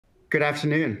Good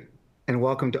afternoon, and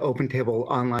welcome to Open Table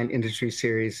Online Industry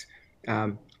Series,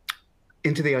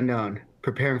 Into the Unknown,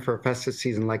 Preparing for a Festive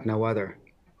Season Like No Other.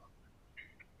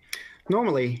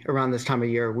 Normally, around this time of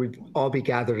year, we'd all be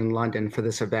gathered in London for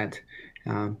this event,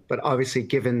 but obviously,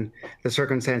 given the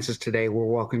circumstances today, we're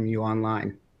welcoming you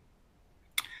online.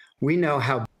 We know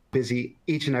how busy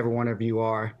each and every one of you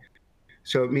are,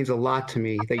 so it means a lot to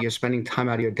me that you're spending time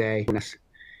out of your day.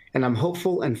 And I'm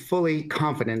hopeful and fully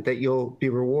confident that you'll be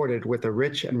rewarded with a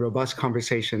rich and robust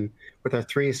conversation with our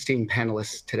three esteemed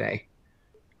panelists today,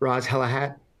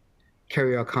 Helalat,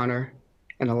 Kerry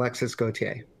and Alexis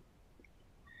Gauthier.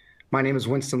 My name is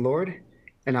Winston Lord,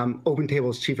 and I'm Open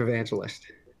Table's Chief Evangelist.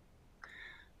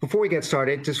 Before we get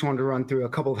started, just wanted to run through a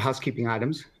couple of housekeeping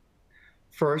items.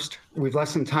 First, we've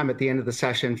left some time at the end of the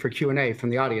session for Q&A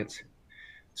from the audience.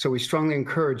 So we strongly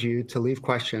encourage you to leave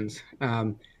questions.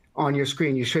 On your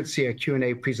screen, you should see a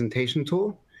Q&A presentation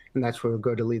tool, and that's where we'll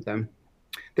go to lead them.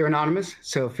 They're anonymous,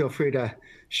 so feel free to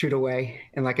shoot away.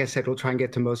 And like I said, we'll try and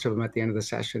get to most of them at the end of the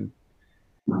session.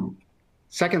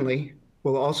 Secondly,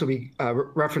 we'll also be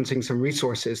referencing some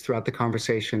resources throughout the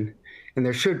conversation, and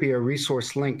there should be a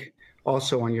resource link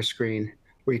also on your screen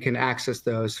where you can access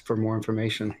those for more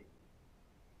information.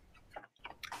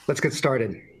 Let's get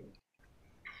started.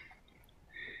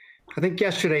 I think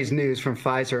yesterday's news from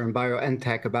Pfizer and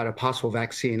BioNTech about a possible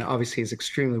vaccine obviously is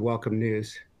extremely welcome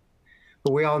news.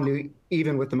 But we all knew,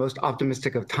 even with the most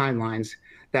optimistic of timelines,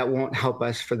 that won't help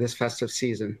us for this festive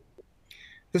season.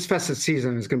 This festive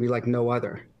season is going to be like no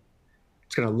other.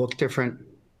 It's going to look different.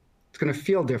 It's going to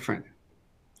feel different.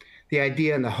 The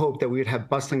idea and the hope that we would have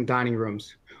bustling dining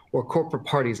rooms or corporate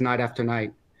parties night after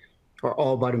night are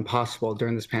all but impossible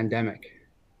during this pandemic.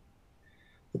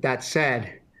 With that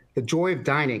said, the joy of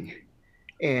dining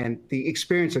and the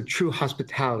experience of true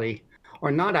hospitality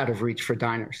are not out of reach for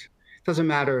diners. It doesn't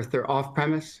matter if they're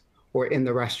off-premise or in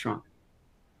the restaurant.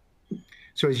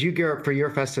 So as you gear up for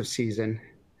your festive season,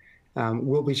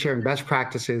 we'll be sharing best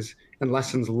practices and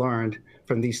lessons learned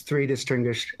from these three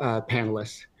distinguished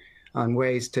panelists on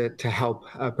ways to help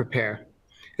prepare,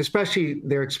 especially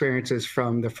their experiences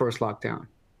from the first lockdown.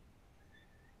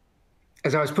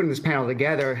 As I was putting this panel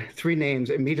together, three names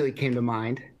immediately came to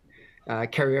mind.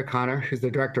 Kerry, who's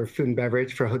the Director of Food and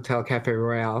Beverage for Hotel Café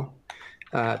Royal,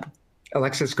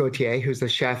 Alexis Gauthier, who's the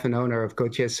chef and owner of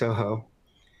Gauthier Soho,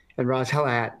 and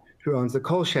Helalat, who owns the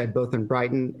Coal Shed both in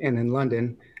Brighton and in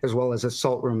London, as well as a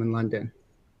salt room in London.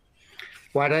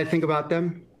 Why did I think about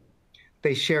them?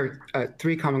 They share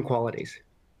three common qualities.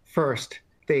 First,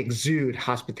 they exude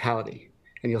hospitality,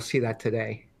 and you'll see that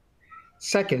today.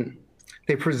 Second,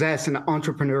 they possess an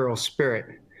entrepreneurial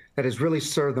spirit that has really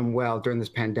served them well during this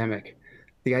pandemic.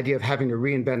 The idea of having to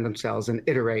reinvent themselves and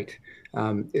iterate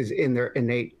is in their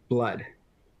innate blood.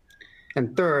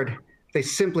 And third, they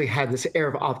simply have this air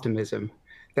of optimism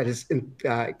that is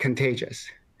contagious.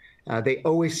 They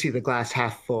always see the glass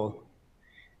half full.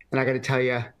 And I got to tell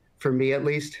you, for me at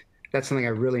least, that's something I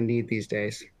really need these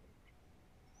days.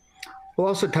 We'll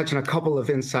also touch on a couple of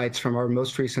insights from our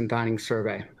most recent dining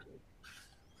survey.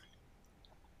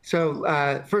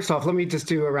 So first off, let me just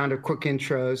do a round of quick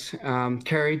intros.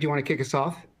 Kerry, do you want to kick us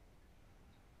off?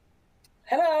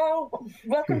 Hello,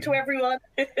 welcome to everyone.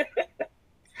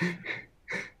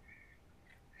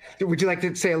 Would you like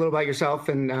to say a little about yourself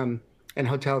and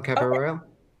Hotel Café Royal?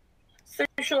 So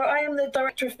sure, I am the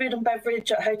Director of Food and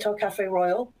Beverage at Hotel Café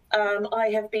Royal.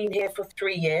 I have been here for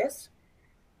 3 years.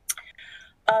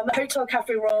 Hotel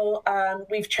Café Royal,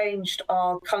 we've changed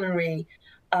our culinary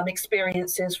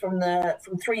experiences from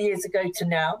 3 years ago to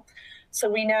now. So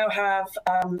we now have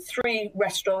 3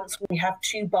 restaurants. We have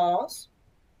 2 bars.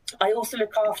 I also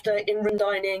look after in-room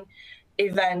dining,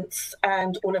 events,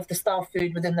 and all of the staff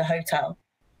food within the hotel.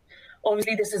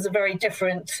 Obviously, this is a very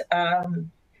different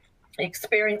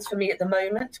experience for me at the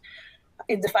moment,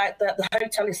 in the fact that the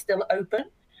hotel is still open.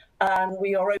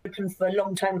 We are open for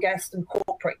long-term guests and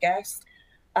corporate guests.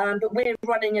 But we're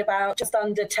running about just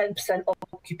under 10%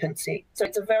 occupancy. So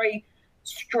it's a very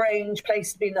strange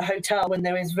place to be in the hotel when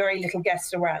there is very little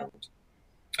guests around.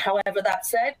 However, that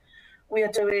said, we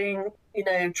are doing,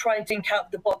 trying to think out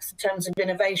of the box in terms of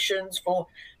innovations for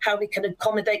how we can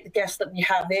accommodate the guests that we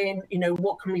have in,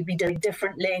 what can we be doing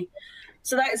differently.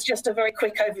 So that is just a very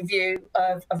quick overview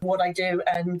of what I do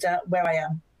and where I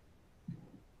am.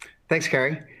 Thanks,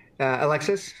 Kerry.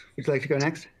 Alexis, would you like to go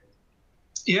next?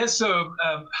 Yes, so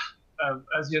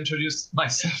as you introduced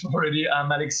myself already,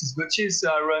 I'm Alexis Gauthier. So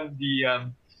I run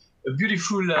a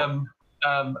beautiful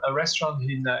a restaurant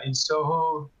in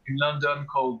Soho, in London,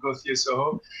 called Gauthier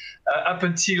Soho. Up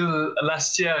until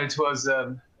last year, it was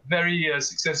a very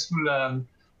successful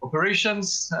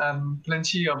operations,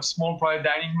 plenty of small private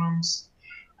dining rooms,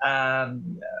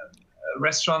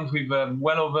 restaurant with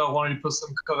well over 100%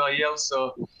 cover yield.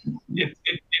 So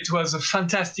it was a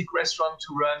fantastic restaurant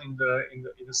to run in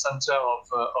the center of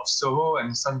Soho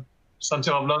and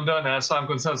center of London, and as far as I'm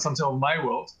concerned, center of my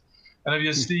world. And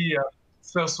obviously,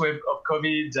 first wave of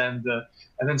COVID, and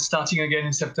then starting again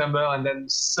in September, and then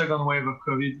second wave of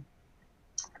COVID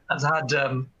has had,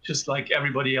 just like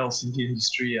everybody else in the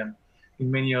industry and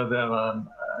in many other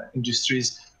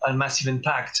industries, a massive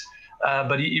impact.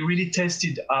 But it really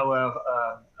tested our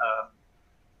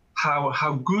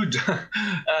how good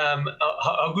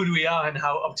how good we are and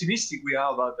how optimistic we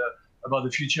are about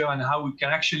the future, and how we can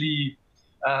actually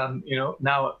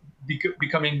now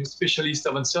becoming specialists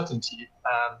of uncertainty.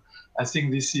 I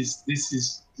think this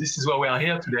is why we are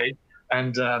here today,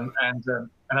 and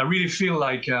I really feel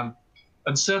like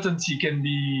uncertainty can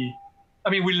be. I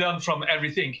mean, we learn from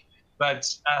everything,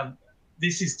 but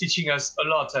this is teaching us a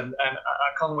lot, and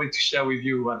I can't wait to share with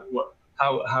you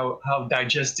how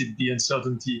digested the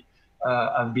uncertainty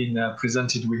I've been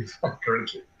presented with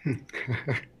currently.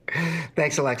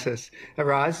 Thanks, Alexis.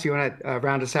 Raz, do you want to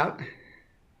round us out?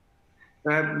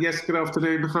 Yes, good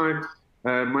afternoon. Hi,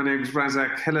 my name is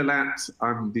Razak Helalat.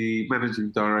 I'm the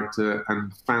managing director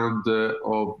and founder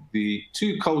of the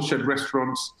two coal shed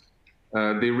restaurants.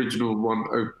 The original one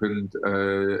opened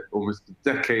almost a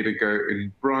decade ago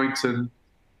in Brighton.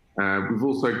 We've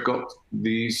also got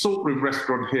the Salt Room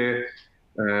restaurant here,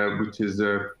 which is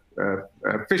a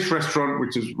fish restaurant,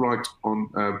 which is right on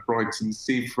Brighton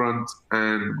seafront.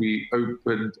 And we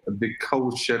opened the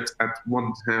coal shed at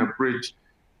One Tower Bridge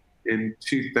in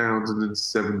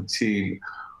 2017.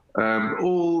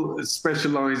 All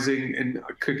specializing in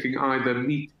cooking either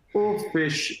meat or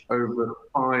fish over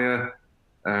fire.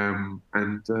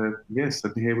 Yes,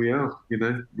 and here we are. You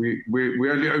know, we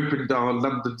only opened our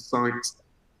London site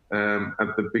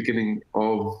at the beginning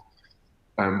of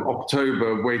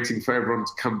October, waiting for everyone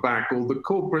to come back, all the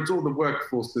corporates, all the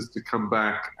workforces to come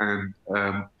back. And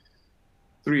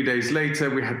 3 days later,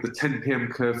 we had the 10 p.m.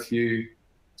 curfew.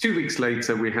 2 weeks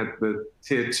later, we had the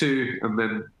tier 2, and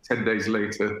then 10 days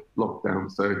later,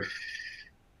 lockdown. So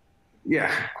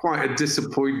yeah, quite a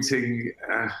disappointing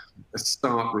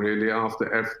start, really,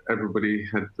 after everybody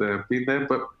had been there.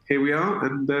 But here we are,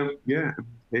 and yeah,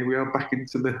 here we are back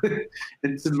into the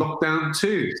into lockdown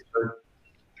 2. So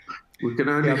we can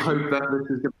only hope that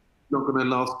this is not going to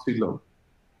last too long.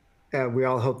 We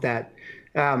all hope that.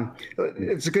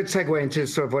 It's a good segue into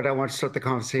sort of what I want to start the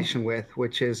conversation with,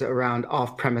 which is around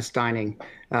off-premise dining.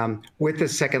 With the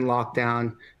second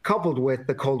lockdown, coupled with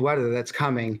the cold weather that's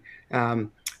coming,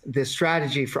 the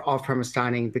strategy for off-premise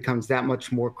dining becomes that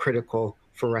much more critical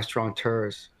for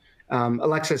restaurateurs.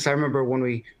 Alexis, I remember when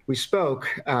we spoke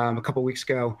a couple of weeks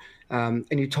ago, and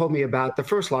you told me about the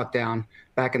first lockdown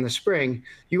back in the spring.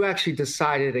 You actually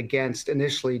decided against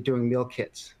initially doing meal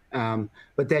kits.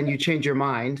 But then you changed your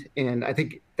mind, and I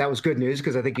think that was good news,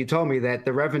 because I think you told me that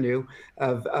the revenue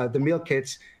of the meal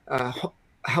kits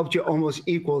helped you almost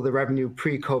equal the revenue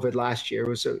pre-COVID last year. It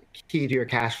was a key to your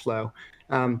cash flow.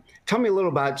 Tell me a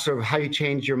little about sort of how you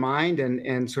changed your mind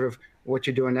and sort of what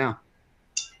you're doing now.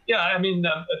 Yeah, I mean,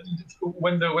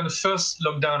 when the first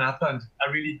lockdown happened,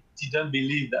 I really didn't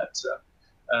believe that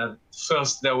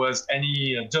first there was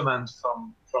any demand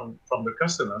from the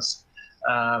customers.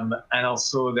 And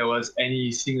also there was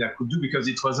anything I could do, because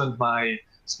it wasn't my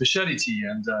specialty,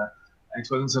 and it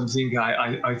wasn't something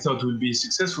I thought would be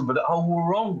successful. But how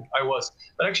wrong I was.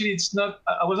 But actually, it's not.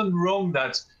 I wasn't wrong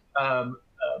that I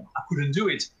couldn't do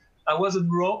it. I wasn't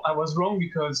wrong. I was wrong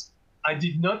because I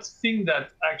did not think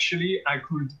that actually I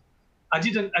could. I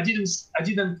didn't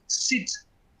sit.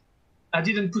 I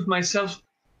didn't put myself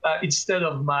instead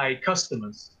of my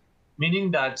customers,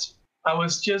 meaning that I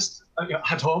was just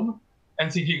at home and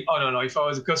thinking, oh no, if I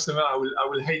was a customer, I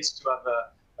will hate to have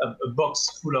a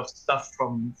box full of stuff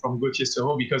from Gauthier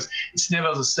Soho, because it's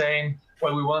never the same.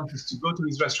 What we want is to go to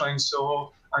this restaurant in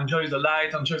Soho, enjoy the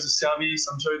light, enjoy the service,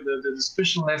 enjoy the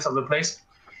specialness of the place.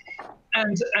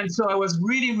 And so I was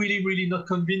really not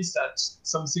convinced that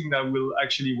something that will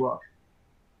actually work.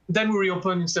 Then we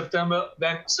reopened in September,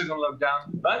 then second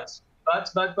lockdown, but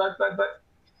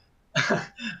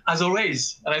as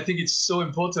always, and I think it's so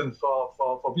important for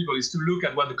people, is to look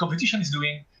at what the competition is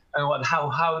doing and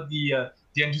how the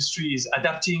industry is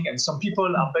adapting. And some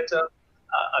people are better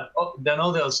than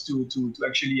others to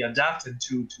actually adapt and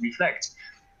to reflect.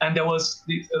 And there was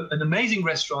an amazing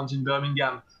restaurant in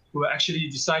Birmingham who actually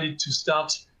decided to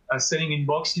start selling in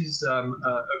boxes a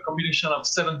combination of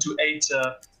 7 to 8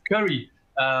 curry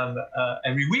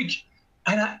every week.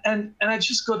 I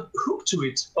just got hooked to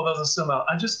it over the summer.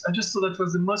 I just thought that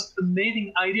was the most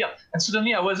amazing idea. And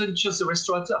suddenly I wasn't just a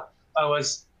restaurateur. I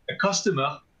was a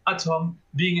customer at home,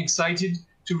 being excited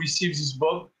to receive this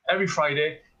book every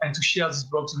Friday and to share this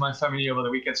book to my family over the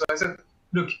weekend. So I said,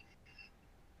 look,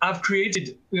 I've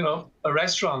created, a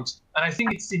restaurant, and I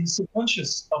think it's in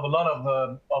subconscious of a lot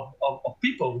of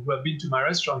people who have been to my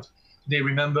restaurant. They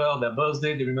remember their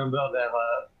birthday, they remember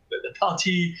the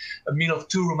party, a meal of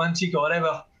two, romantic or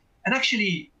whatever. And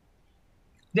actually,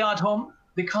 they're at home.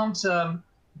 They can't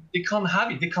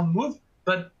have it. They can't move,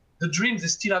 but the dreams they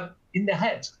still have in their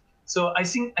head. So I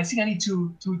think I need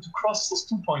to cross those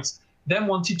 2 points. Them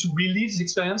wanting to relive this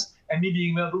experience, and me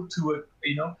being able to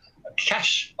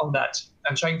cash on that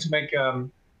and trying to make.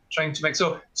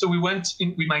 So we went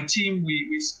in with my team.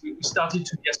 We started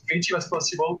to be as creative as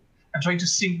possible and trying to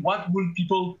think what will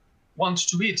people want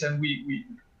to eat, and we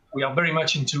are very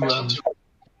much into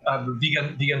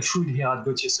vegan food here at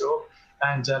Gauthier, Soho,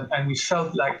 and we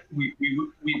felt like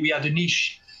we had a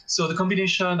niche. So the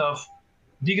combination of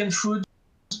vegan food,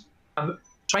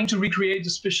 trying to recreate the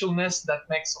specialness that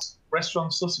makes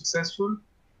restaurants so successful,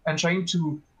 and trying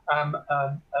to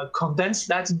condense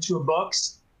that into a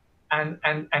box, and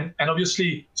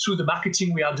obviously through the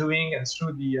marketing we are doing and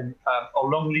through the our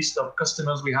long list of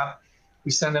customers we have,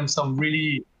 we send them some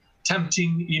really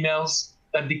tempting emails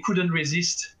that they couldn't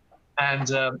resist, and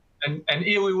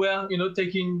here we were,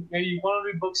 taking maybe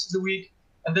 100 boxes a week,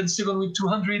 and then second week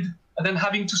 200, and then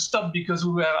having to stop because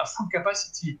we were at full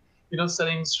capacity,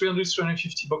 selling 300,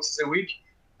 350 boxes a week,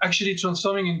 actually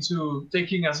transforming into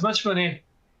taking as much money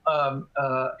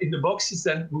in the boxes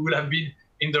than we would have been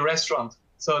in the restaurant.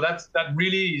 So that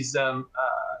really is that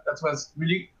was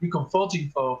really comforting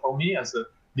for me as a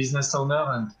business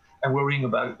owner and worrying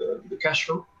about the cash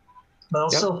flow, but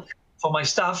also for my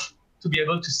staff to be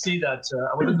able to see that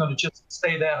I wasn't going to just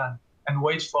stay there and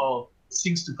wait for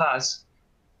things to pass,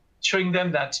 showing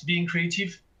them that being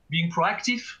creative, being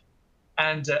proactive,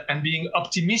 and being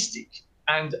optimistic,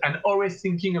 and always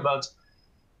thinking about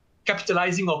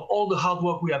capitalizing of all the hard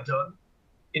work we have done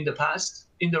in the past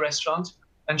in the restaurant,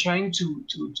 and trying to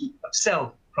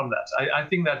upsell from that. I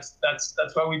think that's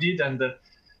what we did, and we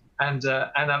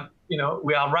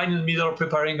are right in the middle of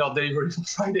preparing our delivery for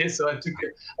Friday, so I took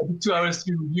 2 hours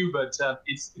to review, but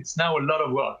it's now a lot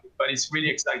of work, but it's really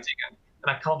exciting, and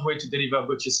I can't wait to deliver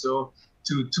Gauthier Soho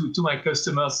to my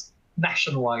customers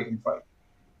nationwide in Friday.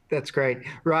 That's great.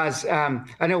 Raz,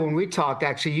 I know when we talked,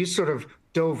 actually, you sort of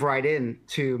dove right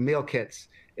into meal kits.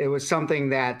 It was something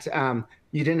that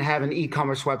you didn't have an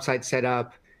e-commerce website set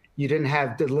up. You didn't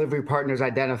have delivery partners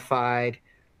identified.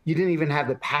 You didn't even have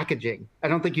the packaging. I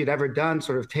don't think you'd ever done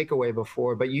sort of takeaway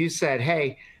before, but you said,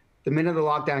 hey, the minute the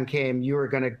lockdown came, you were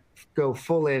going to go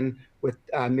full in with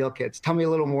meal kits. Tell me a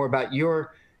little more about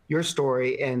your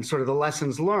story and sort of the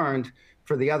lessons learned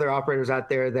for the other operators out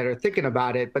there that are thinking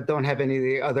about it, but don't have any of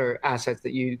the other assets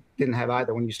that you didn't have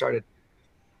either when you started.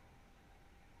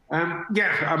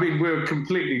 I mean, we were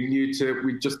completely new to it.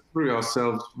 We just threw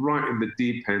ourselves right in the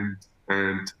deep end,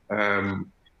 and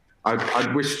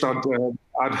I wished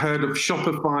I'd heard of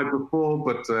Shopify before,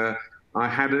 but I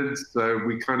hadn't. So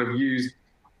we kind of used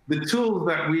the tools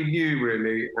that we knew,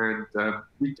 really, and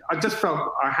I just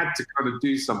felt I had to kind of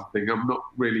do something. I'm not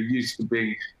really used to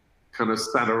being kind of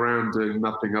sat around doing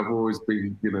nothing. I've always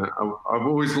been, I've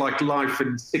always liked life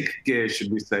in sixth gear,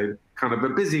 should we say, kind of a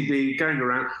busy bee going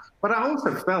around. But I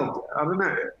also felt, I don't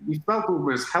know, we felt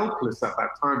almost helpless at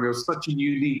that time. It was such a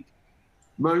unique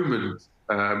moment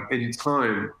in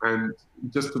time, and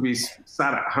just to be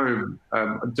sat at home,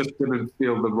 I just didn't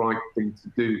feel the right thing to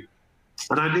do.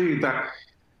 And I knew that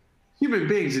human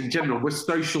beings in general, we're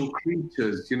social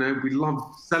creatures, we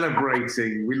love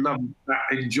celebrating, we love that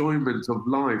enjoyment of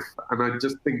life. And I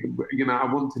just think, I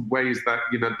wanted ways that,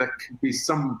 there could be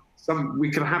we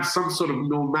could have some sort of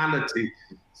normality,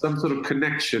 some sort of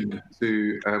connection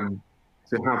to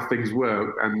how things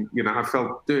work. And, I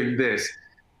felt doing this,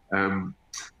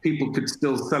 people could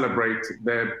still celebrate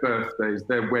their birthdays,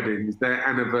 their weddings, their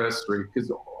anniversary,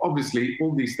 because obviously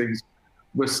all these things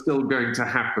were still going to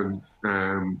happen,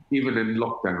 even in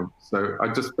lockdown. So I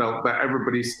just felt that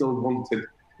everybody still wanted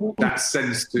that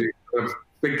sense to kind of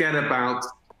forget about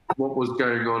what was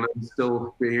going on and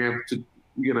still being able to,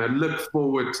 look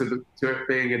forward to it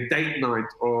being a date night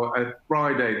or a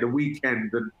Friday, the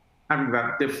weekend, and having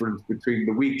that difference between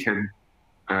the weekend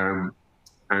and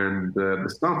the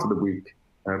start of the week.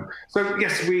 So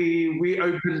yes, we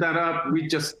opened that up. We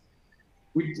just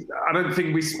I don't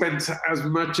think we spent as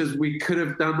much as we could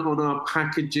have done on our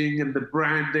packaging and the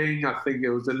branding. I think it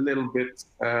was a little bit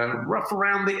rough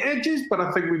around the edges, but I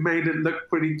think we made it look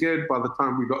pretty good by the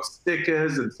time we got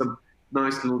stickers and some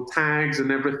nice little tags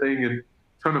and everything. And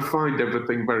trying to find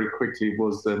everything very quickly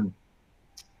was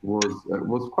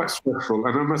quite stressful.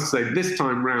 And I must say, this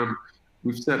time round,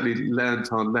 we've certainly learned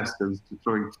our lessons to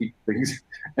try and keep things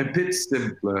a bit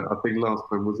simpler. I think last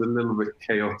time was a little bit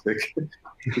chaotic,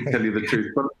 to tell you the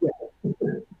truth. But yeah,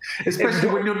 especially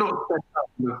when you're not set up,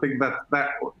 I think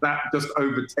that just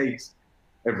overtakes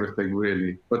everything,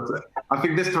 really. But I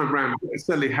think this time around,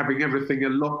 certainly having everything a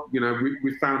lot,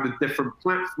 we found a different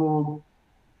platform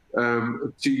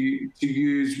to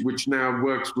use, which now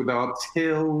works with our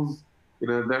tills.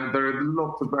 There are a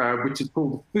lot of, which is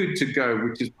called Food to Go,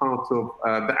 which is part of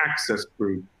the Access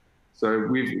group. So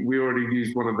we already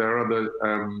use one of their other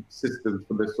systems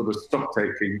for this sort of stock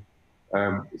taking.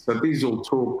 So these all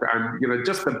talk, and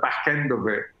just the back end of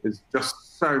it is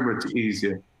just so much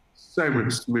easier, so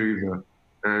much smoother,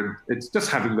 and it's just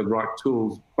having the right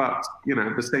tools. But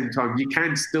at the same time, you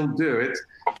can still do it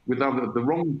with the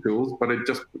wrong tools, but it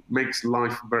just makes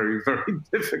life very, very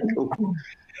difficult.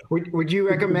 Would you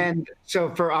recommend,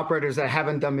 so for operators that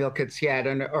haven't done meal kits yet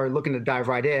and are looking to dive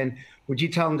right in, would you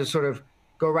tell them to sort of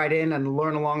go right in and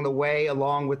learn along the way,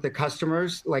 along with the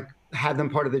customers, like have them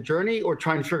part of the journey, or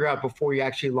try and figure out before you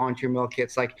actually launch your meal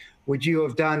kits? Like, would you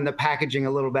have done the packaging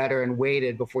a little better and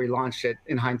waited before you launched it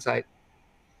in hindsight?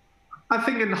 I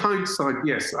think in hindsight,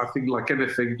 yes. I think like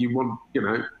anything, you want,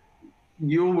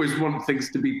 you always want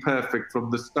things to be perfect from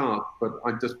the start. But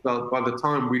I just felt by the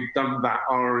time we'd done that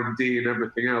R&D and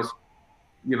everything else,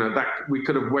 that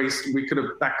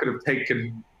that could have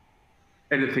taken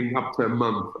anything up to a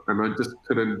month, and I just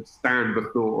couldn't stand the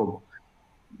thought of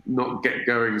not get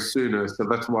going sooner. So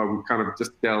that's why we kind of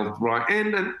just delved right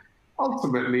in, and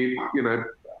ultimately,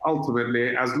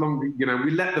 as long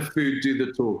we let the food do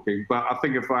the talking. But I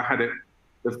think if I had it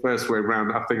the first way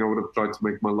around, I think I would have tried to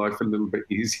make my life a little bit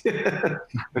easier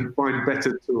and find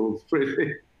better tools,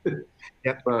 really.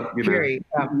 Yep. But Kerry,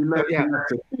 yeah.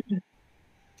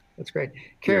 That's great.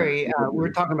 Kerry,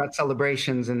 we're talking about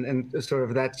celebrations and sort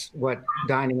of that's what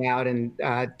dining out and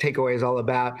takeaway is all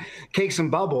about. Cakes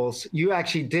and Bubbles, you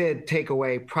actually did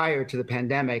takeaway prior to the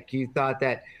pandemic. You thought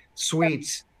that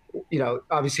sweets,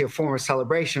 obviously a form of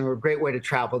celebration, were a great way to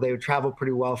travel. They would travel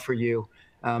pretty well for you.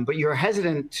 But you're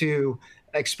hesitant to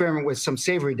experiment with some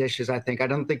savory dishes, I think. I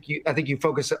think you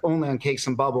focus only on Cakes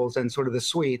and Bubbles and sort of the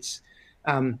sweets.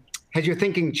 Has your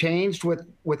thinking changed with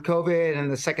COVID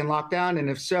and the second lockdown? And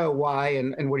if so, why?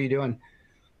 And what are you doing?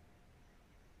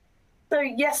 So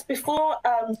yes, before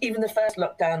even the first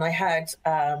lockdown, I had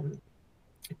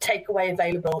takeaway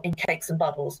available in Cakes and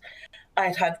Bubbles.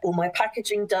 I'd had all my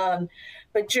packaging done,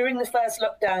 but during the first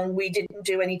lockdown, we didn't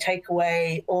do any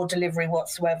takeaway or delivery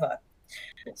whatsoever.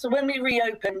 So when we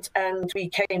reopened and we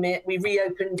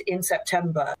reopened in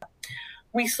September,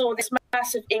 we saw this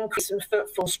massive increase in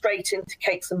footfall straight into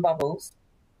Cakes and Bubbles.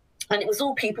 And it was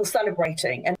all people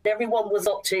celebrating, and everyone was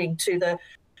opting to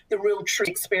the real true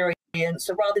experience.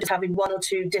 So rather than having one or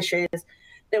two dishes,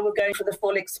 they were going for the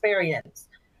full experience.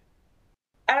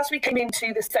 As we came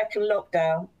into the second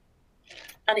lockdown,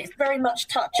 and it very much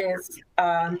touches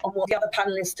on what the other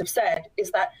panelists have said,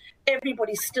 is that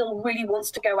everybody still really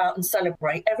wants to go out and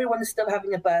celebrate. Everyone is still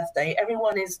having a birthday.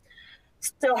 Everyone is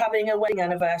still having a wedding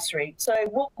anniversary. So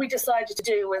what we decided to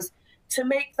do was to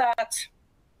make that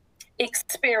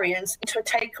experience into a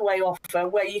takeaway offer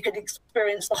where you could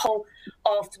experience the whole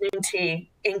afternoon tea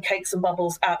in Cakes and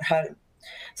Bubbles at home.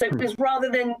 So it was, rather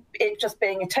than it just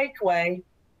being a takeaway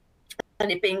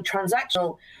and it being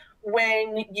transactional,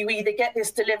 when you either get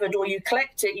this delivered or you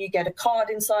collect it, you get a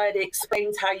card inside, it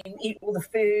explains how you eat all the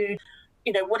food,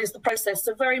 what is the process.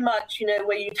 So very much,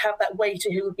 where you'd have that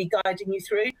waiter who would be guiding you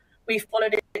through. We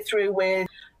followed it through with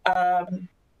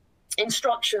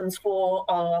instructions for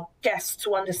our guests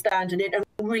to understand it and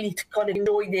really to kind of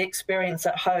enjoy the experience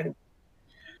at home.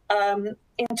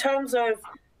 In terms of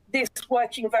this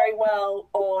working very well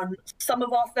on some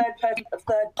of our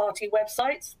third-party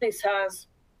websites, this has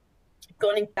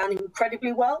gone down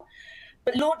incredibly well.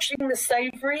 But launching the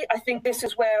savoury, I think this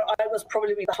is where I was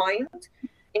probably behind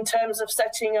in terms of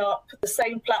setting up the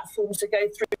same platforms to go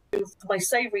through my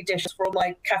savoury dishes for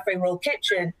my Cafe Royal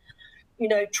Kitchen,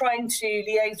 trying to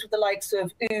liaise with the likes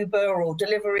of Uber or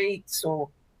Delivery Eats or,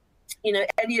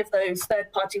 any of those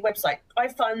third-party websites. I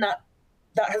found that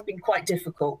has been quite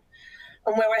difficult.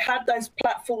 And where I had those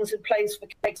platforms in place for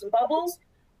Cakes and Bubbles,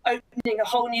 opening a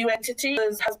whole new entity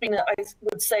has been, I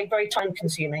would say, very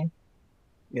time-consuming.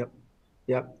 Yep.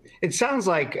 Yep. It sounds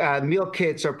like meal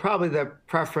kits are probably the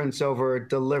preference over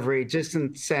delivery, just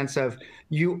in the sense of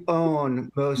you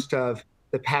own most of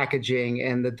the packaging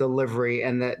and the delivery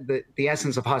and the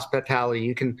essence of hospitality.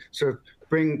 You can sort of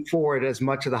bring forward as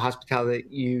much of the hospitality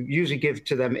that you usually give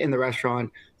to them in the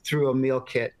restaurant through a meal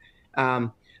kit.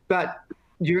 But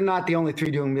you're not the only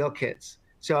three doing meal kits.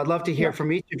 So I'd love to hear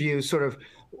from each of you sort of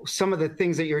some of the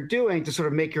things that you're doing to sort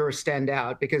of make yours stand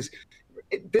out, because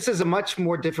this is a much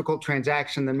more difficult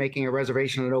transaction than making a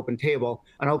reservation at an open table.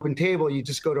 On open table, you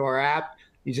just go to our app,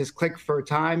 you just click for a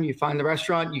time, you find the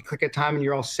restaurant, you click a time, and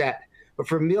you're all set. But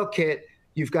for a meal kit,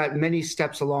 you've got many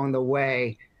steps along the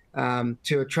way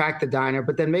to attract the diner,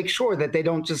 but then make sure that they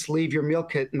don't just leave your meal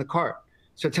kit in the cart.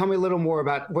 So tell me a little more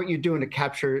about what you're doing to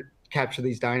capture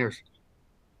these diners.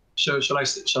 Shall I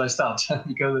start?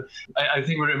 Because I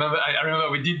think I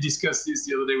remember we did discuss this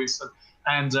the other day with Son,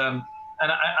 and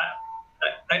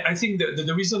I think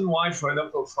the reason why, for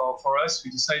example, for us,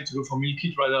 we decided to go for meal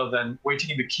kit rather than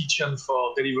waiting in the kitchen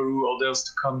for delivery orders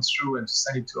to come through and to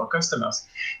send it to our customers.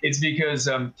 It's because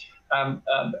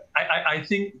I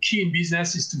think key in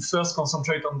business is to first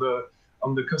concentrate on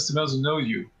the customers who know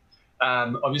you.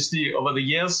 Obviously, over the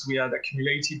years, we had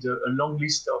accumulated a long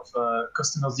list of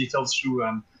customers' details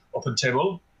through Open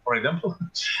Table, for example,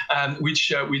 which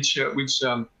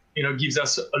gives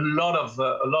us a lot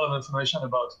of information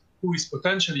about who is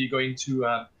potentially going to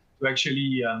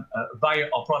actually buy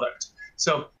our product.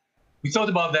 So we thought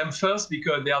about them first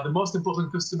because they are the most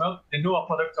important customer. They know our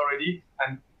product already,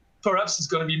 and perhaps it's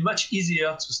going to be much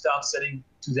easier to start selling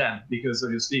to them because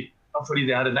obviously, hopefully,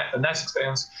 they had a nice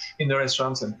experience in the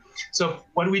restaurants. And so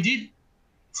what we did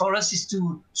for us is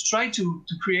to try to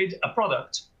create a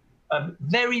product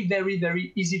very, very,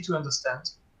 very easy to understand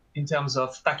in terms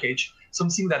of package,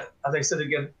 something that, as I said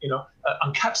again,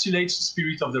 encapsulates the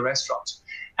spirit of the restaurant.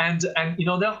 And in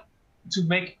order to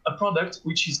make a product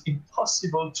which is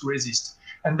impossible to resist.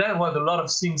 And there were a lot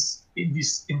of things in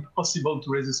this impossible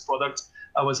to resist product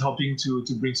I was hoping to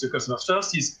bring to the customers.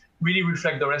 First is really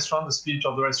reflect the restaurant, the spirit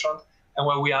of the restaurant, and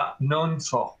what we are known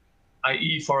for,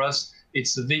 i.e. for us,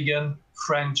 it's vegan,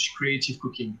 French, creative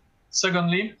cooking.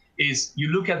 Secondly, is you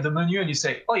look at the menu and you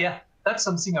say, oh yeah, that's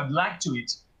something I'd like to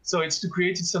eat. So it's to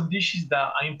create some dishes that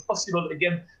are impossible,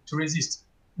 again, to resist.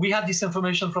 We had this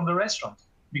information from the restaurant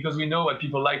because we know what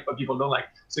people like, what people don't like.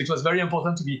 So it was very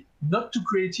important to be not too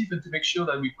creative and to make sure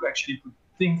that we could actually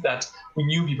think that we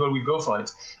knew people would go for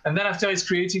it. And then after it's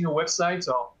creating a website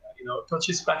or a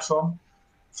purchase platform.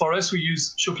 For us, we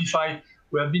use Shopify.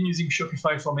 We have been using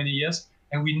Shopify for many years,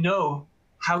 and we know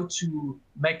how to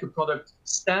make a product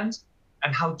stand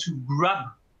and how to grab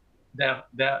their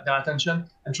attention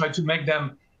and try to make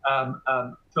them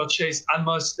purchase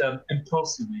almost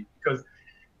impulsively. Because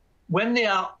when they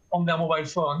are on their mobile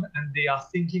phone and they are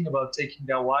thinking about taking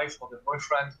their wife or their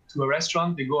boyfriend to a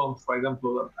restaurant, they go on, for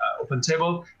example, Open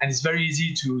Table, and it's very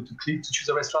easy to click to choose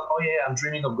a restaurant. Oh yeah, I'm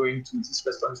dreaming of going to this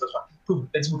restaurant, etc. Boom,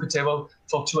 let's book a table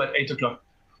for 2 at 8 o'clock.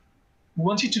 We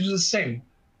wanted to do the same.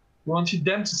 We wanted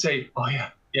them to say, oh yeah,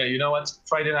 you know what,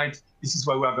 Friday night, this is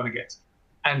what we are going to get.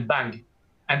 And bang.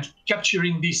 And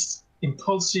capturing this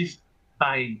impulsive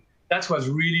buying. That was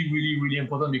really, really, really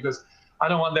important because I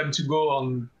don't want them to go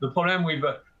on. The problem with,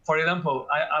 for example,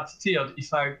 I've feared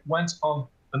if I went on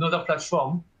another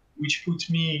platform, which put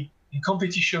me in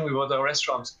competition with other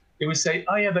restaurants, they would say,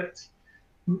 oh yeah, but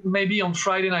maybe on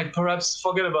Friday night, perhaps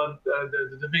forget about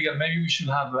the vegan. Maybe we should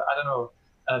have, I don't know,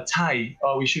 Thai,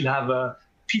 or we should have a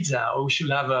pizza, or we should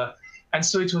have a. And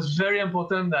so it was very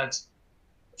important that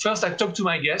first I talked to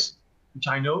my guests, which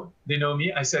I know, they know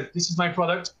me. I said, this is my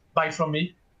product, buy from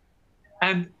me.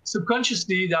 And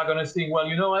subconsciously, they're going to think, well,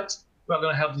 you know what? We're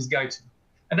going to help this guy too.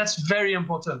 And that's very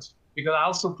important because I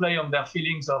also play on their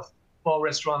feelings of poor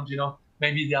restaurant,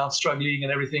 maybe they are struggling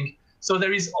and everything. So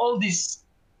there is all this,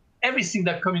 everything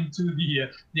that come into the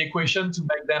equation to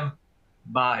make them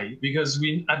buy, because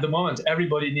at the moment,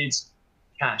 everybody needs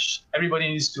cash. Everybody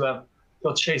needs to have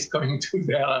purchase coming to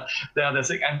their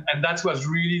thing. And that was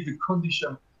really the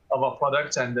condition of our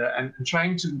product, and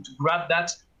trying to grab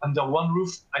that under one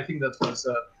roof. I think that's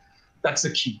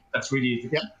the key. That's really the key.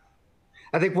 Yeah.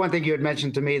 I think one thing you had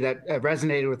mentioned to me that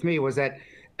resonated with me was that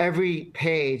every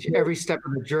page, every step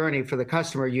of the journey for the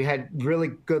customer, you had really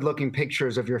good looking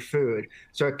pictures of your food.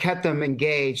 So it kept them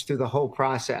engaged through the whole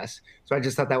process. So I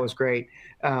just thought that was great.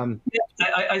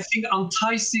 I think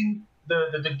enticing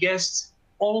the guest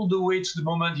all the way to the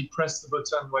moment he pressed the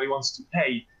button where he wants to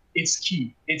pay, it's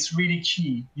key. It's really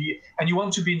key. And you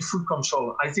want to be in full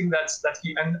control. I think that's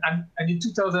key. And in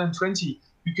 2020,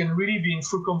 you can really be in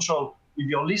full control with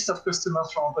your list of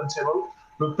customers from Open Table,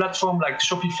 a platform like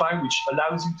Shopify, which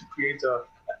allows you to create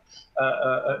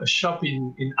a shop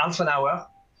in half an hour,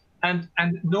 and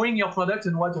knowing your product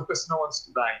and what your customer wants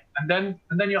to buy, and then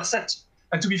you're set.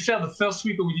 And to be fair, the first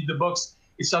week when we did the box,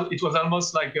 it was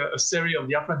almost like a series of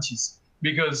The Apprentice,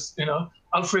 because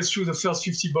halfway through the first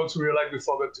 50 bucks, we realized we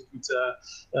forgot to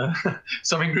put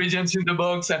some ingredients in the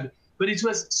box, but it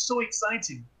was so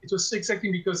exciting. It was so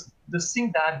exciting because the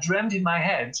thing that I dreamed in my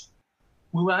head,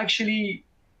 we were actually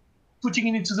putting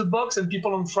it into the box, and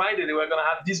people on Friday, they were going to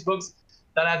have this box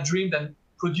that I dreamed, and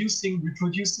reproducing,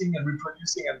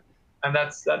 and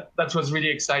that was really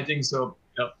exciting. So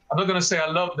I'm not going to say I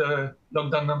love the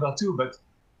lockdown number 2, but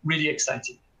really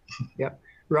exciting. Yep.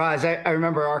 Raz, I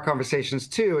remember our conversations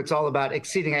too. It's all about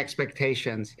exceeding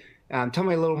expectations. Tell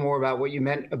me a little more about what you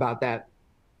meant about that.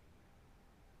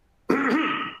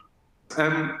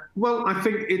 Well, I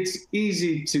think it's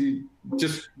easy to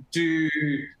just do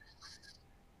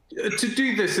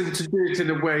this and to do it in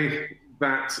a way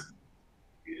that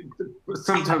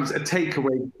sometimes a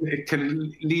takeaway, it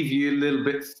can leave you a little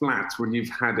bit flat when you've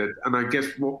had it. And I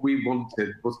guess what we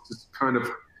wanted was to kind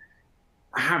of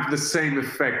have the same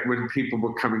effect when people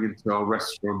were coming into our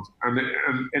restaurant. And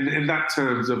in that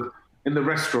terms of, in the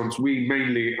restaurants, we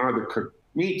mainly either cook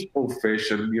meat or fish,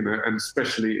 and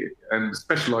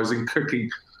specialize in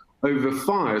cooking over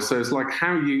fire. So it's like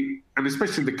and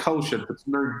especially the culture that's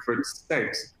known for its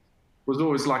steaks, was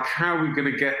always like, how are we going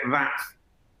to get that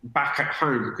back at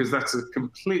home? Because that's a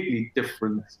completely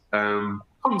different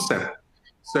concept.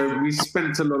 So we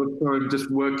spent a lot of time just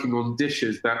working on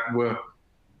dishes that we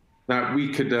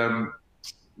could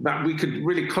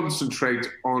really concentrate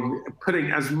on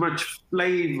putting as much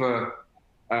flavor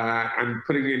and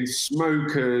putting in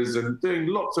smokers and doing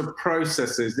lots of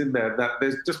processes in there, that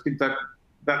there's just been that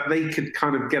they could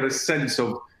kind of get a sense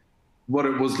of what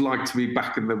it was like to be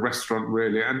back in the restaurant,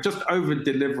 really, and just over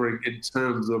delivering in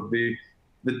terms of the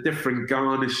different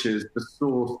garnishes, the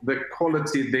sauce, the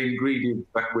quality of the ingredients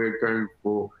that we're going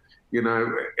for. I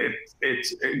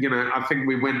think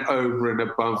we went over and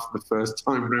above the first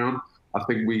time round. I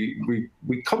think we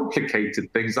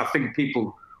complicated things. I think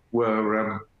people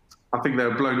were, they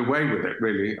were blown away with it,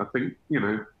 really. I think,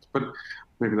 but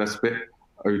maybe that's a bit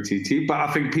OTT, but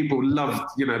I think people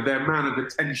loved, the amount of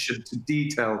attention to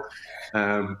detail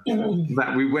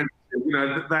that we went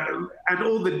to, and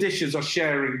all the dishes are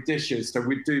sharing dishes. So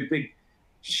we do big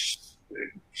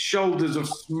shoulders of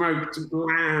smoked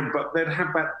lamb, but they'd have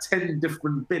about 10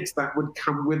 different bits that would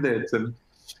come with it, and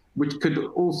which could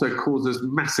also cause us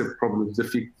massive problems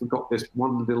if you forgot this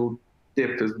one little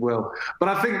dip as well. But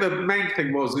I think the main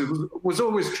thing was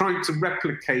always trying to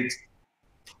replicate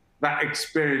that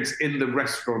experience in the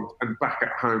restaurant and back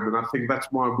at home. And I think that's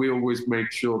why we always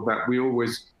make sure that we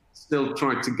always still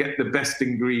try to get the best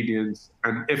ingredients,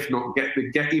 and if not get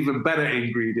even better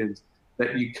ingredients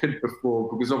that you could before,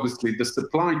 because obviously the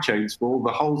supply chains for all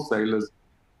the wholesalers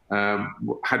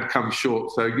had come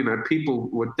short. So, people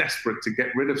were desperate to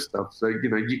get rid of stuff. So,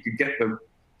 you could get them.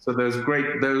 So there was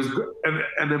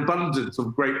an abundance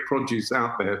of great produce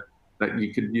out there that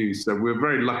you could use. So we're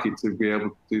very lucky to be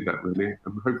able to do that, really.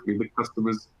 And hopefully the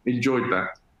customers enjoyed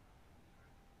that.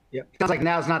 Yeah, sounds like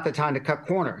now's not the time to cut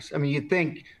corners. I mean, you'd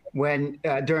think when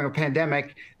during a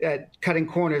pandemic, cutting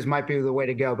corners might be the way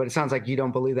to go, but it sounds like you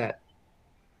don't believe that.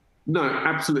 No,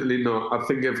 absolutely not. I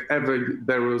think if ever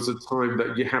there was a time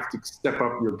that you have to step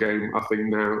up your game, I think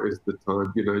now is the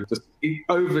time. Just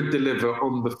over-deliver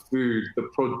on the food, the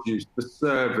produce, the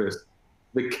service,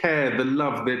 the care, the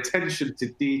love, the attention to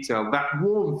detail. That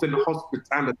warmth and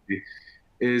hospitality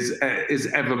is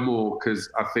ever more, because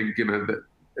I think that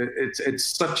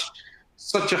it's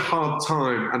such a hard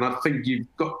time, and I think you've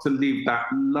got to leave that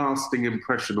lasting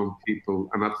impression on people,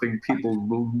 and I think people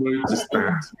will notice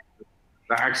that.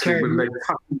 That actually, when they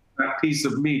cut that piece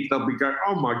of meat, they'll be going,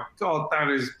 "Oh my God, that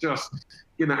is just,"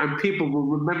 and people will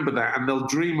remember that, and they'll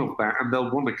dream of that, and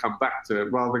they'll want to come back to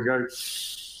it rather than go,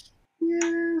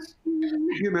 "Yes,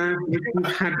 we've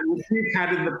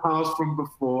had in the past from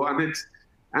before," and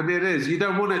it is. You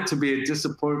don't want it to be a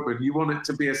disappointment. You want it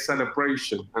to be a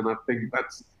celebration, and I think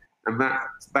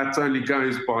that only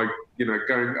goes by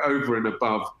going over and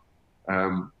above,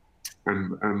 and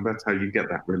that's how you get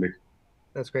that, really.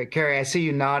 That's great. Kerry, I see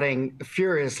you nodding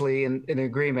furiously in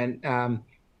agreement.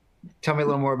 Tell me a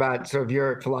little more about sort of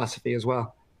your philosophy as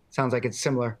well. Sounds like it's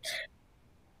similar.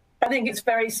 I think it's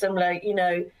very similar.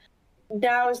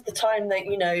 Now is the time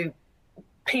that,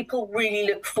 people really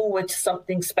look forward to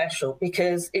something special,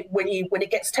 because when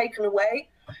it gets taken away,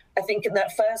 I think in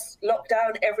that first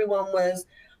lockdown, everyone was,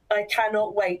 I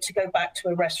cannot wait to go back to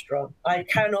a restaurant. I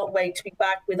cannot wait to be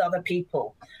back with other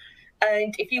people.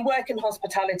 And if you work in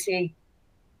hospitality,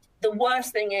 the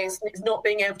worst thing is not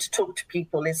being able to talk to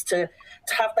people, is to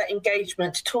have that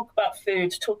engagement, to talk about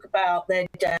food, to talk about their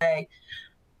day.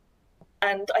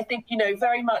 And I think, you know,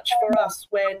 very much for us,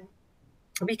 when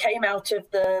we came out of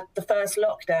the first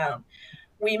lockdown,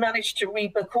 we managed to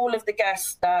rebook all of the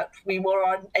guests that we were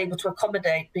unable to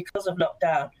accommodate because of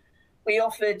lockdown. We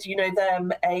offered, you know,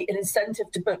 them an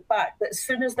incentive to book back. But as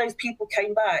soon as those people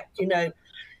came back, you know,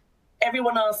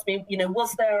 everyone asked me, you know,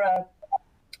 was there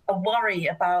a worry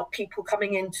about people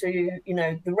coming into, you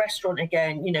know, the restaurant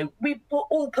again? You know, we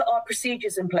all put our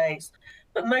procedures in place,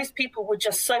 but most people were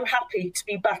just so happy to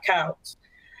be back out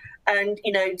and,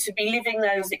 you know, to be living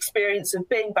those experiences of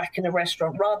being back in a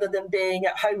restaurant rather than being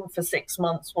at home for 6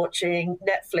 months watching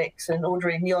Netflix and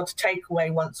ordering the odd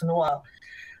takeaway once in a while.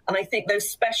 And I think those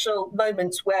special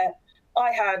moments where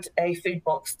I had a food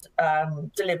box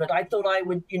delivered, I thought I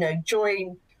would, you know,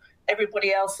 join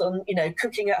everybody else on, you know,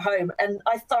 cooking at home. And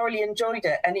I thoroughly enjoyed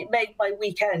it. And it made my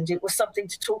weekend. It was something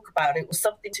to talk about. It was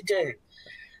something to do.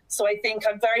 So I think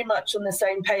I'm very much on the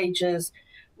same page as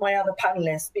my other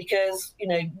panelists, because, you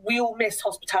know, we all miss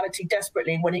hospitality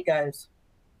desperately when it goes.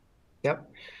 Yep.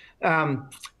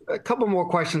 A couple more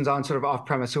questions on sort of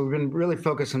off-premise. So we've been really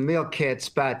focused on meal kits,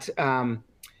 but,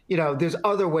 you know, there's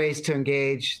other ways to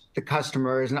engage the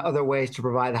customers and other ways to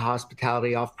provide the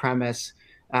hospitality off-premise.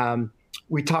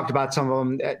 We talked about some of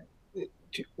them.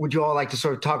 Would you all like to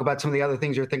sort of talk about some of the other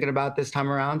things you're thinking about this time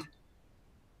around?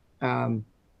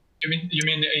 You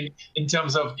mean in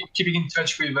terms of keeping in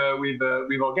touch with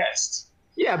our guests?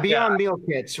 Yeah, beyond meal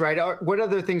kits, right? What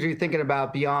other things are you thinking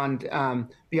about beyond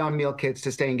meal kits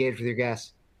to stay engaged with your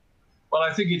guests? Well,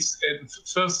 I think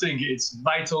first thing, it's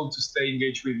vital to stay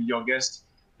engaged with your guests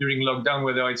during lockdown,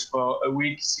 whether it's for a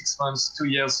week, 6 months, 2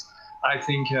 years. I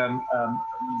think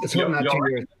it's not 2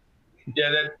 years. Yeah,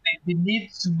 that they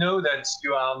need to know that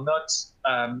you are not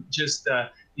just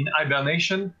in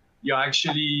hibernation. You're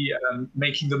actually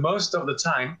making the most of the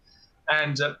time,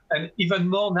 and even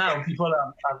more now. People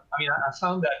are. I mean, I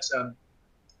found that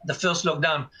the first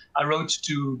lockdown, I wrote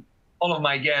to all of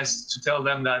my guests to tell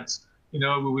them that, you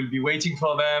know, we will be waiting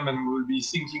for them and we will be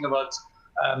thinking about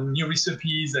new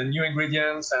recipes and new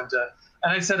ingredients. And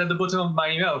I said at the bottom of my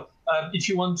email, if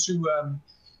you got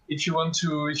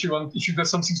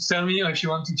something to tell me, or if you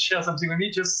want to share something with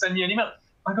me, just send me an email.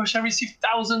 My gosh, I received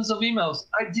thousands of emails.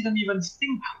 I didn't even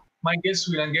think my guests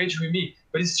will engage with me,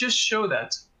 but it's just show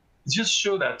that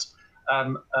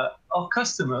our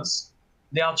customers,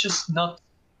 they are just not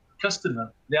customers.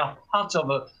 They are part of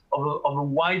a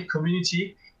wide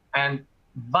community, and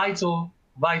vital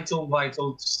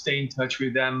to stay in touch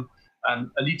with them. A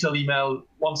little email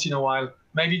once in a while,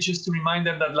 maybe just to remind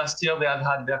them that last year they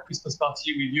had their Christmas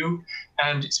party with you,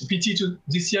 and it's a pity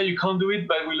this year you can't do it,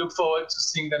 but we look forward to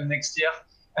seeing them next year.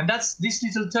 And that's this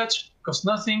little touch, costs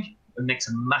nothing, but makes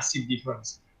a massive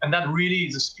difference. And that really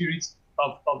is the spirit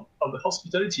of the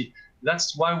hospitality.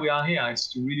 That's why we are here, is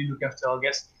to really look after our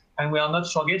guests, and we are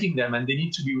not forgetting them, and they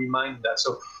need to be reminded that.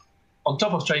 So on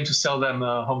top of trying to sell them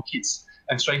home kits,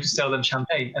 and trying to sell them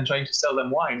champagne, and trying to sell them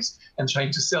wines, and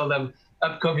trying to sell them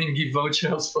upcoming gift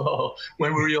vouchers for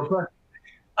when we reopen,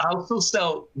 I also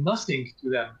sell nothing to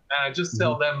them. I just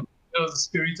tell them the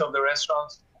spirit of the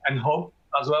restaurant and hope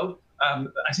as well.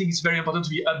 I think it's very important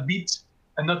to be upbeat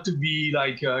and not to be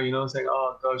like, you know, saying,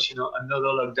 oh gosh, you know, another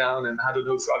lockdown and I don't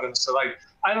know if we're going to survive.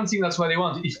 I don't think that's what they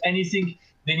want. If anything,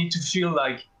 they need to feel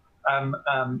like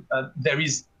there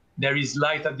is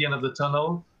light at the end of the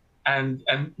tunnel. And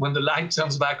when the light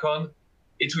turns back on,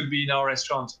 it will be in our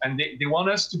restaurant. And they want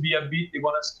us to be upbeat. They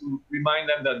want us to remind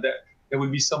them that there will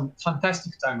be some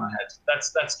fantastic time ahead.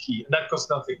 That's key. And that costs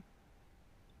nothing.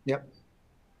 Yep.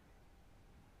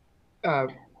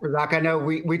 Razak, I know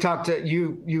we talked to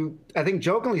you, I think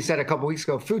jokingly said a couple weeks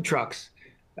ago, food trucks.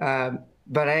 But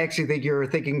I actually think you were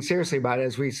thinking seriously about it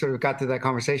as we sort of got through that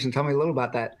conversation. Tell me a little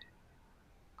about that.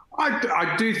 I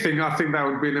think that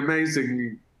would be an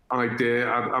amazing idea.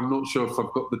 I'm not sure if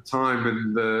I've got the time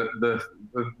and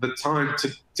the time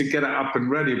to get it up and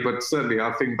ready, but certainly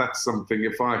I think that's something.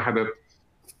 If I had a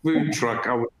food truck,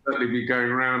 I would certainly be going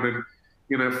around and,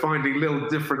 you know, finding little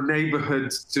different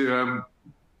neighborhoods to,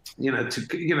 you're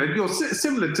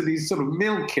similar to these sort of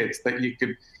meal kits that you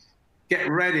could get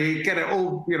ready, get it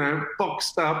all, you know,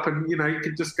 boxed up, and, you know, you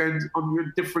could just go on your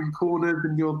different corners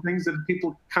and your things, and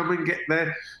people come and get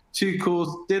their 2-course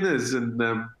dinners. And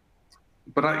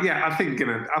but I think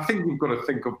we've got to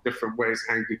think of different ways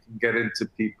how you can get into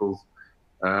people's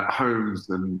homes,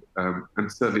 and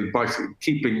certainly by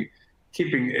keeping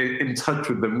in touch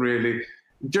with them. Really,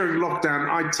 during lockdown,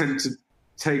 I tend to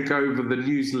take over the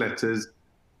newsletters.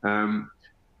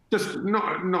 just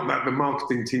not that the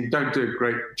marketing team don't do a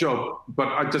great job, but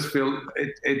I just feel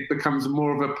it becomes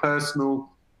more of a personal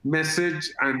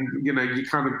message, and you know, you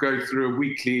kind of go through a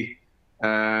weekly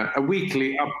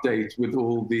update with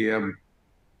all the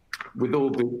with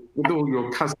all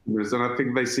your customers, and I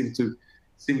think they seem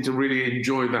to really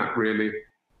enjoy that. Really,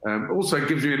 also it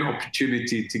gives you an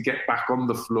opportunity to get back on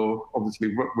the floor.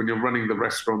 Obviously, when you're running the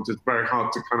restaurant, it's very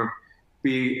hard to kind of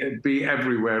be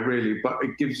everywhere, really, but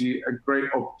it gives you a great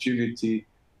opportunity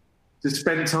to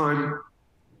spend time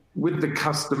with the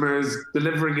customers,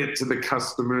 delivering it to the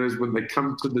customers when they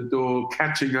come to the door,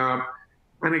 catching up.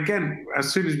 And again,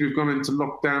 as soon as we've gone into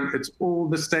lockdown, it's all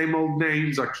the same old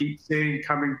names I keep seeing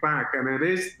coming back. And it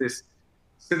is this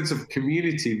sense of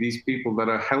community, these people that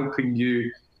are helping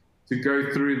you to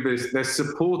go through this. They're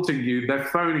supporting you. They're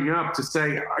phoning up to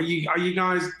say, are you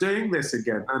guys doing this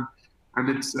again? And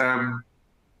it's,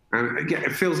 and again,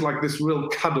 it feels like this real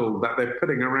cuddle that they're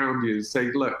putting around you,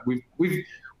 saying, look,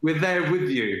 we're there with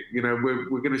you. You know,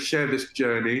 we're going to share this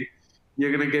journey.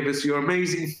 You're going to give us your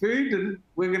amazing food, and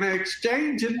we're going to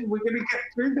exchange, and we're going to get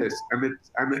through this.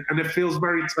 And it feels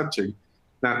very touching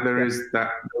that there is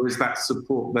that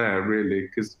support there, really,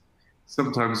 because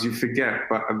sometimes you forget,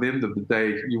 but at the end of the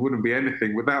day, you wouldn't be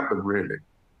anything without them, really.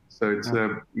 So it's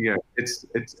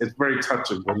it's very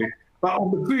touching, really. But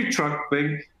on the food truck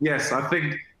thing, yes, I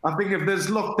think if there's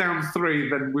lockdown 3,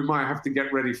 then we might have to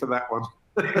get ready for that one.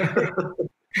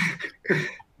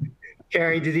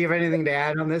 Kerry, did you have anything to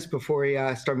add on this before we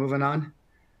start moving on?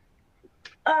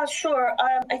 Sure.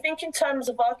 I think in terms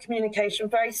of our communication,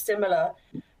 very similar,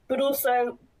 but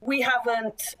also we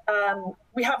haven't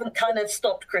kind of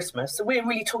stopped Christmas. So we're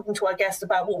really talking to our guests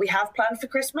about what we have planned for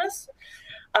Christmas.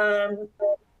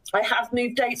 I have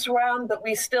moved dates around, but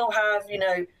we still have, you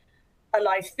know, a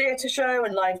live theatre show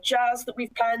and live jazz that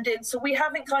we've planned in. So we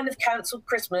haven't kind of cancelled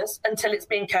Christmas until it's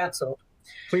been cancelled.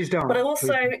 Please don't. But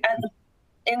also,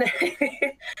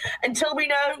 until we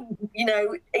know, you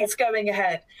know, it's going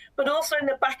ahead. But also in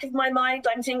the back of my mind,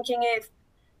 I'm thinking if,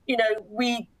 you know,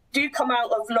 we do come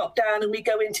out of lockdown and we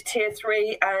go into tier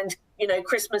 3 and, you know,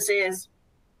 Christmas is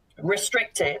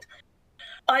restricted,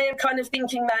 I am kind of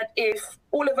thinking that if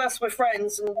all of us were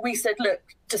friends and we said, look,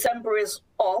 December is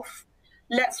off,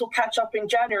 let's all catch up in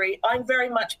January, I'm very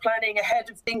much planning ahead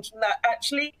of thinking that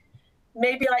actually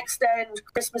maybe I extend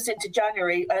Christmas into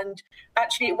January, and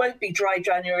actually it won't be dry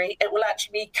January. It will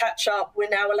actually catch up. We're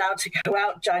now allowed to go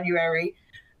out January,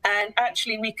 and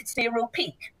actually we could see a real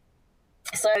peak.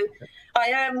 So I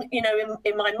am, you know,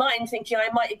 in my mind thinking I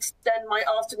might extend my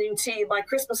afternoon tea, my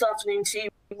Christmas afternoon tea,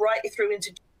 right through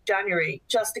into January,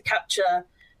 just to capture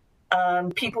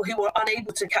people who are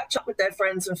unable to catch up with their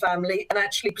friends and family and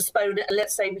actually postpone it. And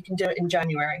let's say we can do it in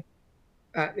January.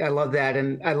 I love that.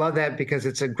 And I love that because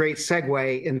it's a great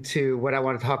segue into what I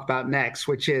want to talk about next,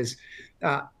 which is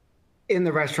in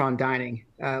the restaurant dining.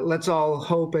 Let's all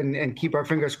hope and keep our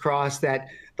fingers crossed that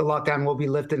the lockdown will be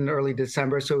lifted in early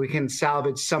December so we can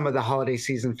salvage some of the holiday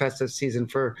season, festive season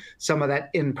for some of that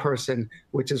in person,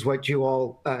 which is what you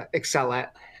all excel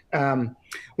at.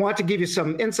 Want to give you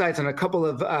some insights on a couple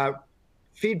of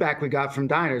feedback we got from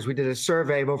diners. We did a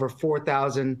survey of over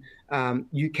 4,000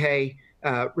 UK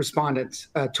respondents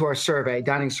to our survey,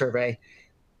 dining survey.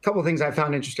 A couple of things I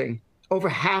found interesting. Over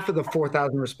half of the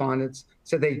 4,000 respondents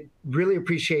said they really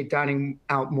appreciate dining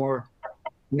out more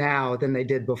now than they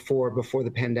did before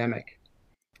the pandemic.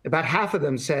 About half of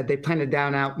them said they plan to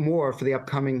dine out more for the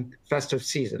upcoming festive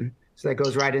season. So that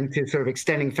goes right into sort of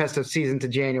extending festive season to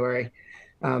January.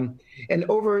 And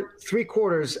over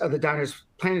 3/4 of the diners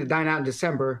planning to dine out in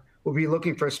December will be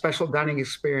looking for a special dining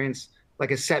experience like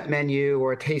a set menu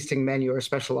or a tasting menu or a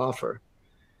special offer.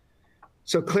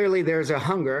 So clearly there's a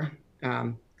hunger,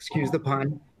 excuse the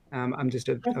pun, I'm just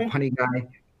a punny guy,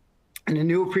 and a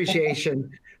new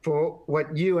appreciation for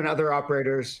what you and other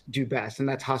operators do best, and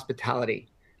that's hospitality.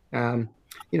 You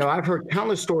know, I've heard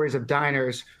countless stories of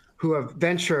diners who have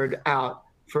ventured out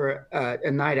for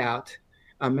a night out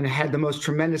and had the most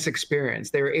tremendous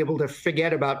experience. They were able to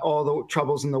forget about all the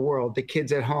troubles in the world, the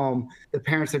kids at home, the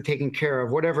parents they're taking care of,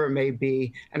 whatever it may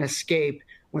be, and escape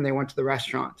when they went to the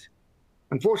restaurant.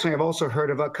 Unfortunately, I've also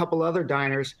heard of a couple other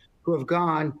diners who have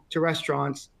gone to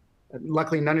restaurants,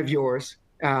 luckily none of yours,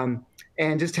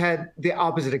 and just had the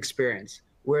opposite experience,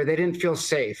 where they didn't feel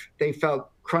safe. They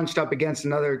felt crunched up against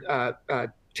another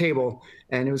table,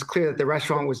 and it was clear that the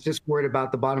restaurant was just worried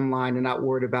about the bottom line and not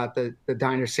worried about the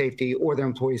diner's safety or their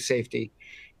employees' safety,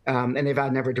 and they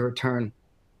vowed never to return.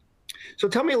 So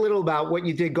tell me a little about what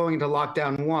you did going into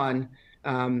lockdown 1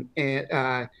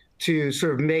 to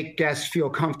sort of make guests feel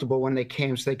comfortable when they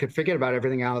came so they could forget about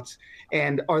everything else.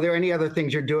 And are there any other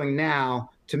things you're doing now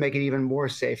to make it even more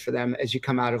safe for them as you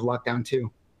come out of lockdown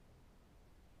 2?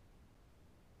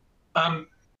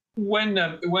 When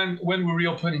we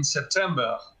reopen in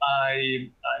September, I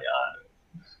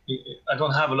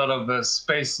don't have a lot of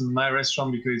space in my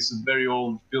restaurant because it's a very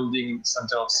old building,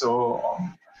 center of Soho,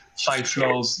 5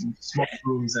 floors, small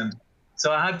rooms, and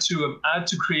so I had to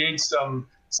create some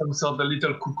sort of a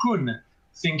little cocoon,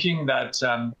 thinking that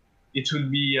it would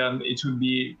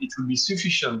be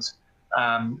sufficient.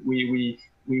 We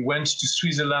went to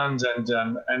Switzerland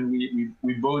and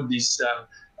we bought this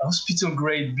hospital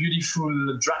grade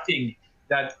beautiful draping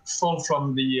that fall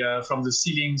from the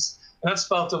ceilings. That's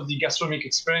part of the gastronomic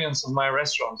experience of my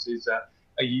restaurants. Is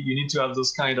you need to have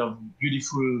those kind of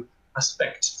beautiful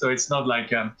aspects. So it's not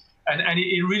like and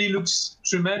it really looks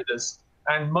tremendous.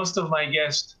 And most of my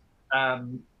guests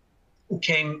who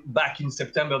came back in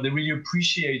September, they really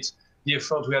appreciate the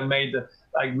effort we have made,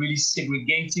 like really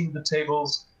segregating the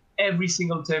tables. Every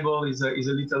single table is a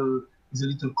little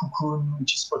cocoon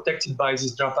which is protected by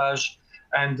this drapage,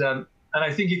 and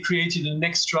I think it created an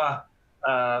extra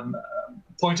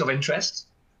point of interest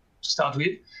to start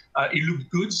with. It looked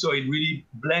good, so it really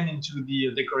blended into the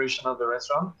decoration of the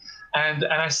restaurant, and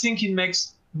I think it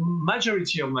makes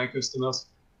majority of my customers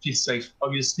feel safe.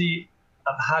 Obviously,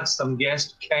 I've had some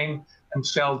guests who came and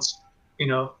felt,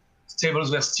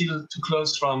 tables were still too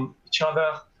close from each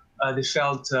other. They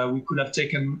felt we could have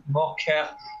taken more care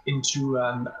into,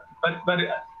 but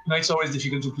it's always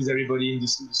difficult to please everybody in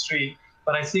this industry.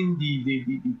 But I think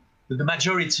the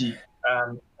majority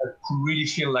could really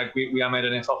feel like we have made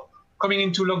an effort. Coming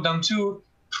into lockdown 2,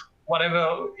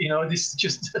 whatever, this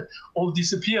just all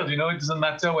disappeared. It doesn't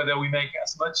matter whether we make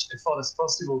as much effort as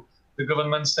possible. The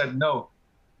government said, no,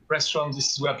 restaurants,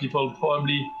 this is where people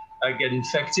probably get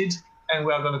infected, and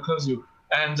we are going to close you.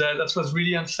 And that was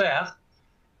really unfair.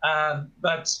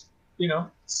 But,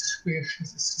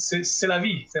 c'est la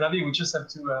vie. C'est la vie. We just have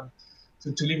to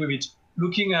live with it.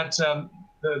 Looking at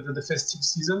the festive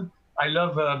season, I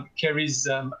love Kerry's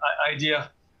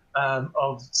idea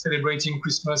of celebrating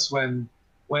Christmas when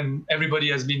everybody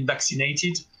has been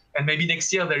vaccinated, and maybe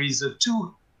next year there is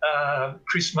 2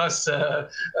 Christmas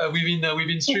within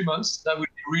 3 months. That would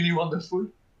be really wonderful.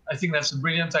 I think that's a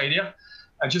brilliant idea.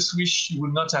 I just wish you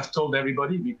would not have told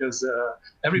everybody, because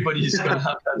everybody is going to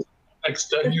have that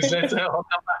extra newsletter on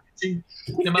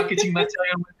the marketing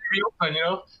material when they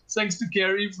reopen. Thanks to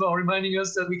Kerry for reminding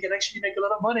us that we can actually make a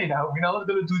lot of money now. We're not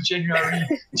going to do January.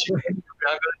 We are going to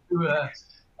do a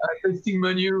tasting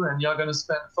menu, and you're going to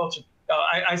spend a fortune.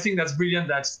 I think that's brilliant.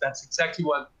 That's exactly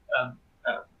what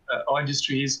our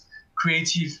industry is: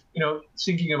 creative.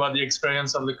 Thinking about the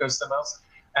experience of the customers.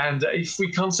 And if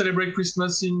we can't celebrate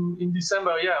Christmas in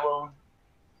December, we'll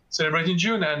celebrate in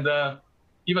June, and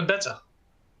even better.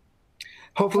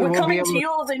 Hopefully we're coming to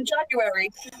yours in January.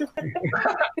 Good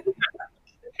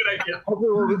idea.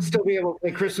 Hopefully we'll still be able to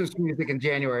play Christmas music in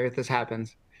January if this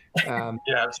happens. Yeah,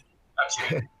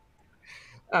 absolutely.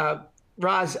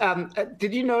 Raz,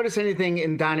 did you notice anything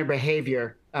in diner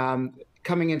behavior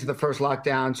coming into the first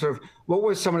lockdown? Sort of, what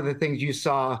were some of the things you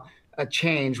saw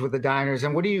change with the diners,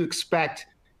 and what do you expect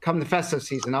come the festive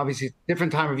season? Obviously,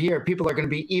 different time of year, people are going to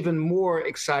be even more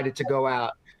excited to go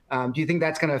out. Do you think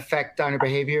that's going to affect diner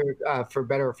behavior for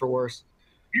better or for worse?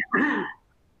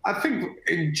 I think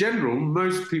in general,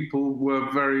 most people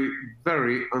were very,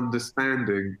 very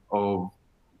understanding of,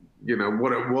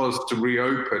 what it was to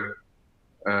reopen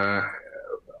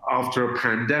after a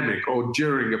pandemic or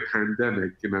during a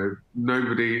pandemic.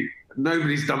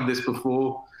 Nobody's done this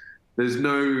before. There's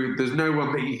no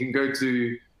one that you can go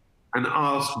to and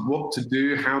ask what to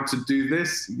do, how to do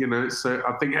this. So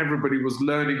I think everybody was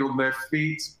learning on their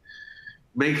feet,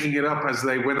 making it up as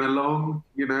they went along.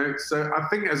 So I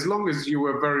think as long as you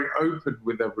were very open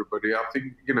with everybody, I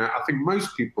think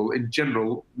most people in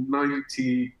general,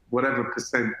 90 whatever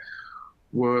percent,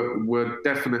 were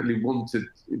definitely wanted.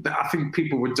 I think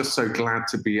people were just so glad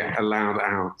to be allowed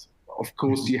out. Of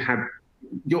course,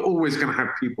 you're always going to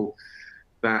have people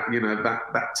that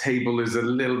that table is a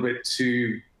little bit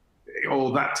too,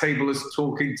 or that table is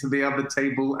talking to the other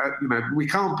table. We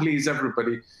can't please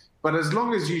everybody, but as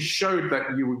long as you showed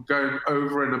that you were going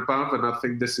over and above, and I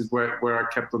think this is where I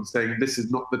kept on saying, this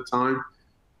is not the time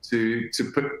to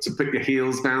put your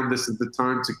heels down. This is the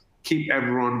time to keep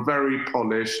everyone very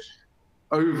polished,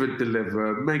 over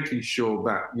deliver, making sure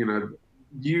that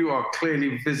you are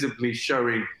clearly visibly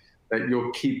showing that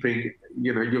you're keeping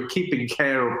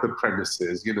care of the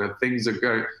premises. Things are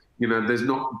going, there's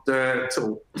not dirt,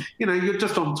 or you're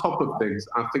just on top of things.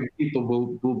 I think people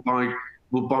will buy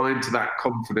into that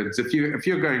confidence. If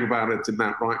you're going about it in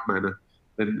that right manner,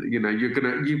 then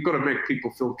you've got to make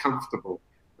people feel comfortable.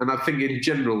 And I think in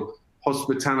general,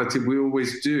 hospitality, we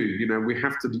always do. We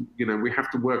have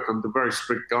to work under very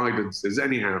strict guidances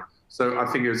anyhow. So I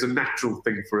think it was a natural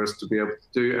thing for us to be able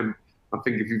to do. And I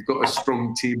think if you've got a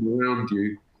strong team around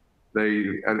you,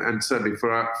 and certainly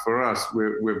for us,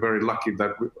 we're very lucky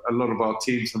that a lot of our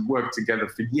teams have worked together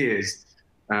for years.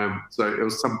 So it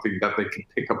was something that they could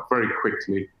pick up very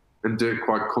quickly and do it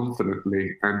quite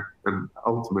confidently. And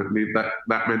ultimately,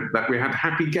 that meant that we had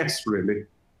happy guests, really.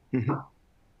 Mm-hmm.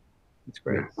 That's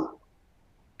great.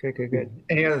 Good.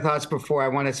 Any other thoughts before I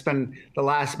want to spend the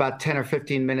last about 10 or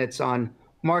 15 minutes on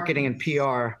marketing and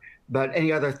PR, but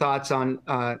any other thoughts on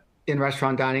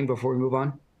in-restaurant dining before we move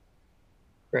on?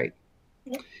 Great.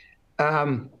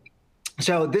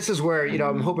 So this is where,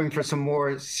 I'm hoping for some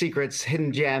more secrets,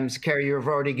 hidden gems. Kerry, you've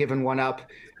already given one up.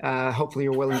 Hopefully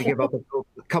you're willing to give up a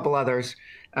couple others.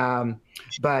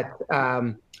 But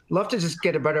love to just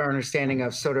get a better understanding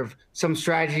of sort of some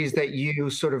strategies that you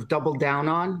sort of doubled down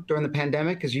on during the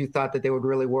pandemic because you thought that they would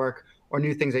really work, or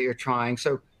new things that you're trying.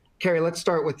 So Kerry, let's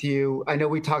start with you. I know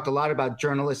we talked a lot about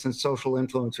journalists and social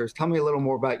influencers. Tell me a little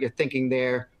more about your thinking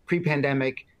there,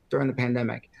 pre-pandemic, during the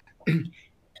pandemic.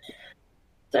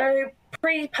 So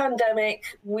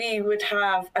pre-pandemic, we would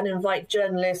have and invite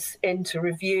journalists in to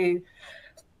review,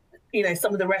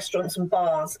 some of the restaurants and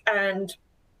bars. And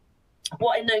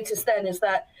what I noticed then is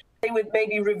that they would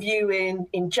maybe review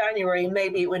in January,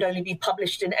 maybe it would only be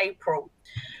published in April.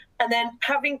 And then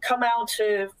having come out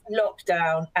of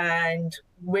lockdown and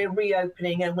we're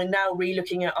reopening and we're now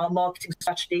re-looking at our marketing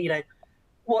strategy,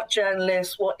 what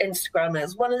journalists, what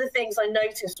Instagrammers. One of the things I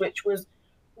noticed, which was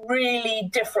really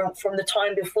different from the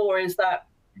time before, is that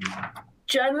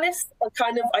journalists are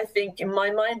kind of, I think, in my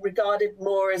mind, regarded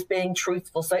more as being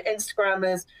truthful. So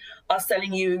Instagrammers are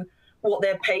selling you what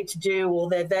they're paid to do, or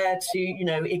they're there to,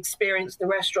 experience the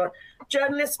restaurant.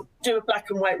 Journalists do a black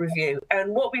and white review.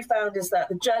 And what we found is that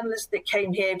the journalists that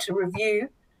came here to review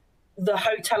the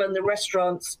hotel and the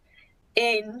restaurants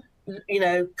in,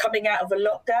 coming out of a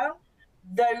lockdown,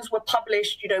 those were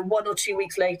published, 1 or 2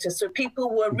 weeks later. So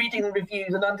people were reading the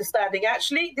reviews and understanding,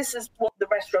 actually, this is what the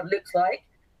restaurant looks like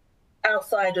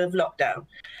outside of lockdown.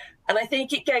 And I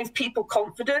think it gave people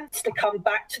confidence to come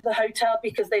back to the hotel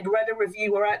because they'd read a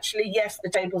review where actually, yes, the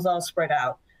tables are spread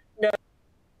out. No,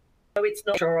 it's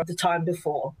not sure of the time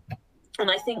before. And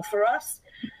I think for us,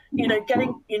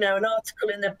 getting, an article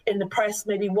in the press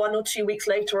maybe 1 or 2 weeks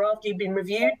later after you've been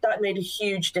reviewed, that made a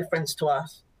huge difference to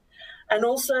us. And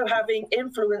also having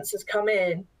influencers come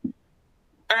in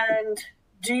and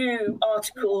do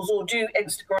articles or do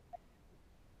Instagram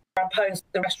posts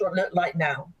the restaurant look like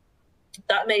now.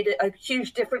 That made it a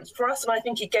huge difference for us. And I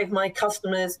think it gave my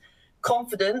customers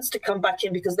confidence to come back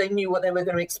in because they knew what they were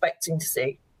going to be expecting to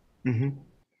see. Mm-hmm.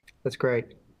 That's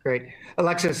great.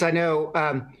 Alexis, I know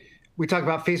we talked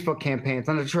about Facebook campaigns.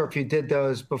 I'm not sure if you did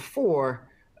those before,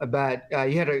 but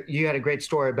you had a great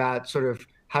story about sort of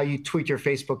how you tweak your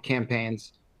Facebook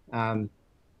campaigns.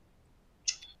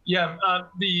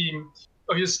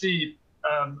 Obviously,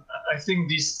 I think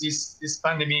this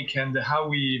pandemic and how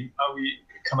we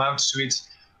come out to it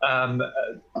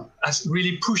has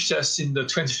really pushed us in the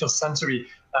 21st century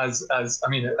as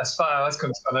far as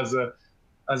concerned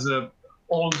as a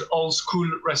old school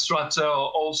restaurateur,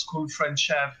 old school French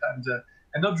chef, and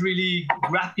not really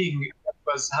grasping what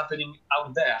was happening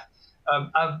out there.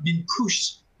 I've been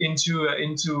pushed into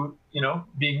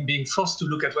being forced to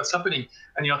look at what's happening.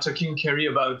 And you're talking, Kerry,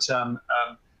 about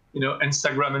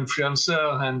Instagram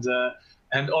influencer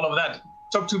and all of that.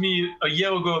 Talk to me a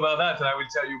year ago about that, and I will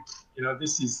tell you,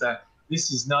 this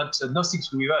is not nothing to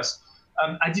do with us.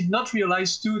 I did not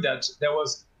realize too that there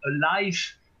was a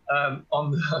life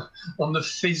on the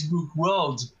Facebook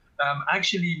world.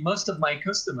 Actually, most of my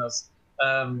customers,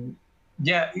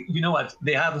 you know what?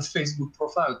 They have a Facebook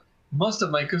profile. Most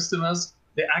of my customers,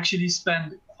 they actually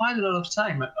spend quite a lot of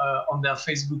time on their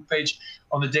Facebook page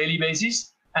on a daily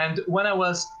basis. And when I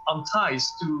was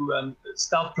enticed to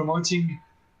start promoting,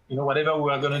 whatever we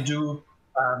are going to do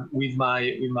with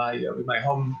my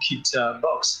home kit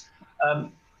box,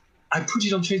 I put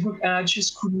it on Facebook, and I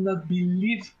just could not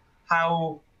believe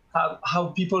how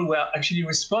people were actually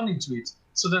responding to it.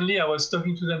 Suddenly, I was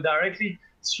talking to them directly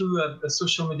through a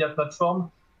social media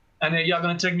platform, and you're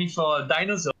going to take me for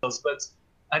dinosaurs, but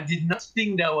I did not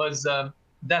think there was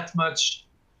that much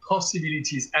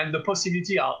possibilities, and the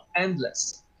possibilities are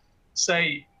endless.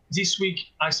 Say, this week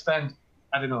I spent,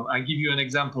 I don't know, I give you an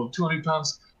example,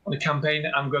 £200 on a campaign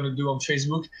I'm going to do on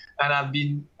Facebook, and I've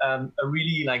been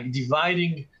really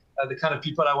dividing the kind of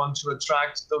people I want to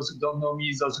attract, those who don't know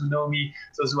me, those who know me,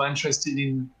 those who are interested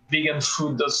in vegan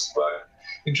food, those who are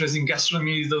interested in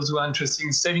gastronomy, those who are interested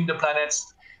in saving the planet,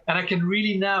 And I can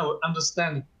really now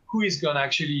understand who is going to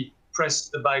actually press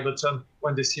the buy button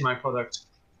when they see my product.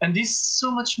 And this is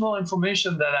so much more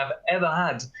information that I've ever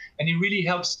had. And it really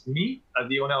helps me, as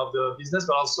the owner of the business,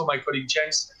 but also my colleague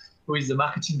James, who is the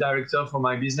marketing director for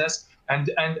my business. And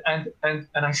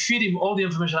I feed him all the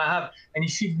information I have, and he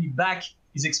feeds me back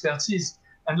his expertise.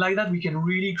 And like that, we can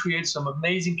really create some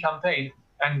amazing campaign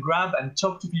and grab and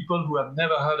talk to people who have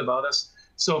never heard about us.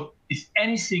 So if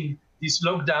anything, this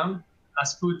lockdown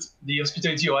has put the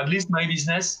hospitality, or at least my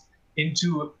business,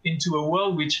 into a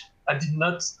world which I did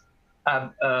not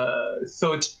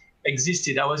thought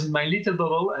existed. I was in my little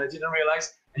bubble, and I didn't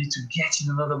realize I need to get in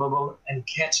another bubble and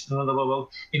get in another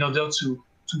bubble in order to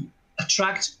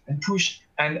attract and push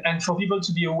and for people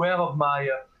to be aware of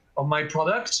my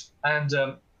product. And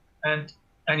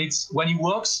it's, when it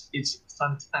works, it's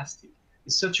fantastic.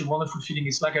 It's such a wonderful feeling.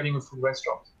 It's like having a food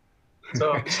restaurant.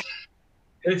 So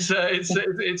it's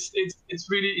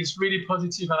really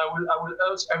positive, and I would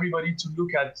urge everybody to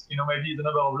look at, maybe the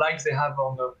number of likes they have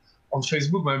on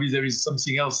Facebook. Maybe there is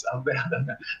something else out there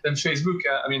than Facebook.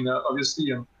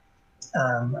 Obviously,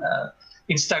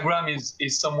 Instagram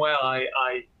is somewhere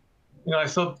I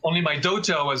thought only my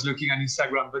daughter was looking at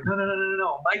Instagram, but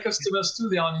no. My customers too,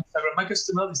 they are on Instagram. My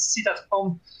customers sit at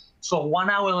home for 1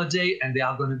 hour a day, and they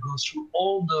are going to go through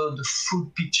all the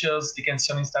food pictures they can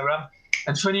see on Instagram.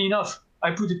 And funny enough,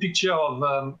 I put a picture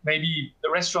of maybe the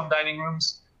restaurant dining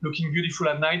rooms looking beautiful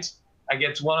at night. I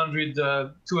get 100,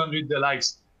 200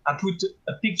 likes. I put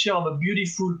a picture of a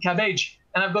beautiful cabbage,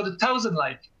 and I've got 1,000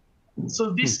 likes.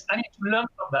 So this, I need to learn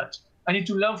from that. I need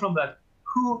to learn from that.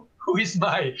 Who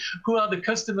are the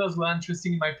customers who are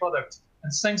interested in my product?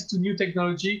 And thanks to new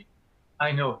technology,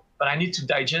 I know, but I need to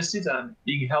digest it, and I'm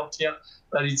being helped here.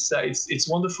 But it's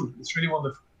wonderful. It's really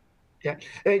wonderful. Yeah.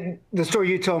 The story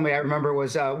you told me, I remember,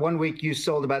 was 1 week you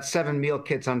sold about 7 meal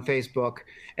kits on Facebook,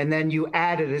 and then you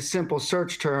added a simple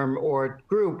search term or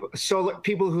group,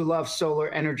 people who love solar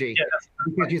energy,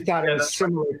 because you thought it was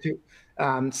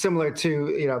similar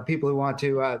to people who want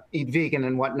to eat vegan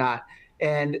and whatnot.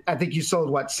 And I think you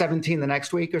sold, what, 17 the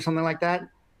next week or something like that?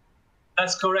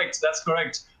 That's correct.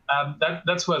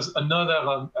 That was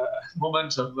another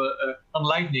moment of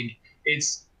enlightening.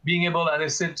 It's being able, as I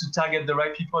said, to target the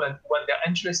right people and what their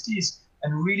interest is,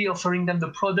 and really offering them the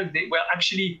product they were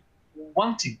actually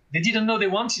wanting. They didn't know they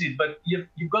wanted it, but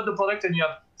you've got the product, and you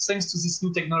have, thanks to this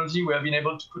new technology, we have been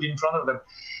able to put it in front of them.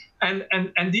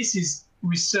 And this is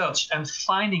research and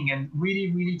finding and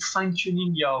really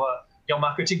fine-tuning your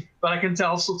marketing. But I can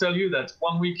also tell you that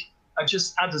 1 week I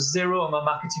just had a 0 on my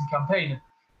marketing campaign,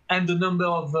 and the number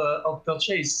of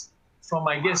purchase from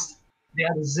my guests, they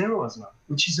had a 0 as well,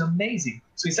 which is amazing.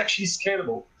 So it's actually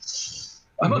scalable.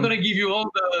 I'm not going to give you all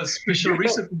the special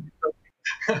recipes.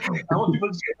 I want people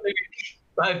to get it,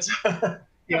 but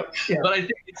but I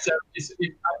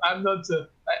think I'm not.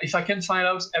 If I can find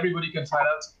out, everybody can find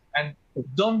out. And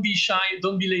don't be shy,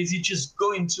 don't be lazy. Just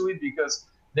go into it, because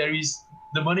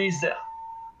the money is there.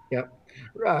 Yep.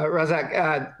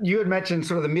 Razak, you had mentioned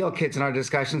sort of the meal kits in our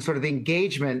discussion, sort of the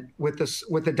engagement with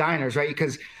the diners, right?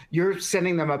 Because you're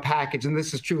sending them a package, and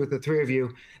this is true with the three of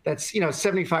you, that's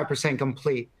 75%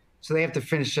 complete. So they have to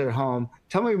finish it at home.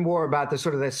 Tell me more about the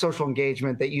sort of the social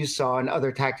engagement that you saw and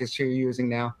other tactics you're using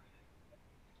now.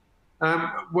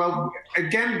 Well,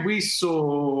 again, we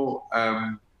saw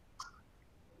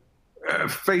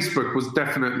Facebook was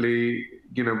definitely,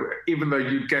 even though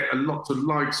you get a lot of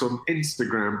likes on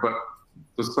Instagram, but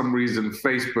for some reason,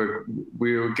 Facebook,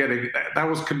 we were getting, that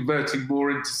was converting more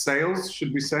into sales,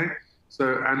 should we say?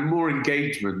 So, and more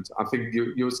engagement. I think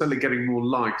you're certainly getting more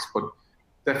likes, but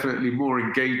definitely more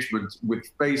engagement with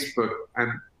Facebook.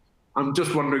 And I'm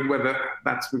just wondering whether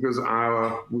that's because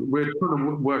we're trying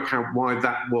to work out why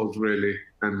that was really.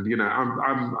 And,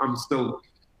 I'm still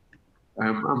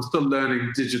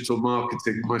learning digital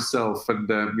marketing myself, and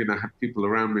have people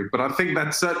around me. But I think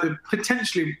that's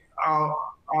potentially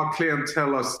our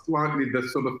clientele are slightly the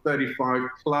sort of 35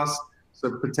 plus.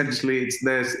 So potentially it's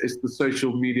the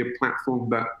social media platform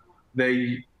that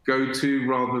they go to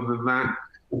rather than that.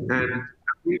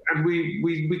 And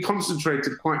we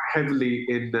concentrated quite heavily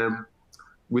in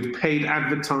with paid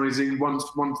advertising once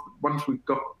we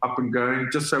got up and going,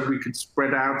 just so we could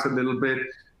spread out a little bit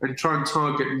and try and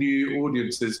target new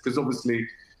audiences, because obviously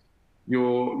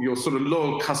your sort of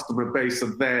loyal customer base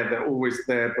are there, they're always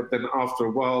there, but then after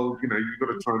a while, you've got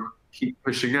to try and keep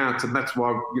pushing out. And that's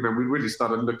why, we really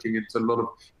started looking into a lot of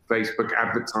Facebook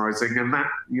advertising, and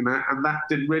that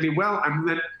did really well.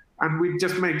 And we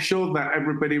just make sure that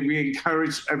we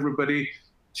encourage everybody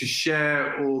to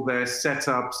share all their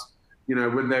setups,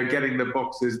 when they're getting the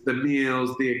boxes, the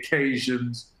meals, the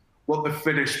occasions, what the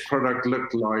finished product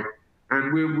looked like.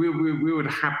 And we would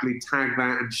happily tag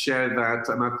that and share that.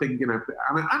 And I think, you know,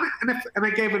 and I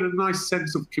gave it a nice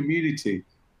sense of community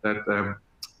that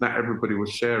that everybody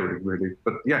was sharing, really.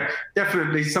 But yeah,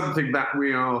 definitely something that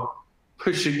we are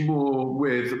pushing more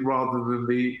with, rather than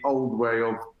the old way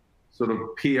of sort of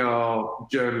PR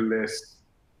journalists,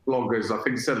 bloggers. I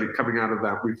think certainly coming out of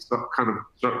that, we've kind of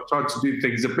tried to do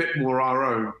things a bit more our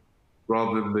own,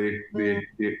 rather than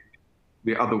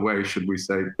the other way, should we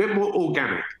say, a bit more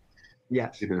organic.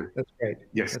 Yes, you know. That's great.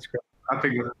 Yes, that's great. I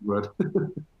think that's the word.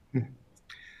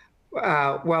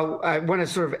 Well, I want to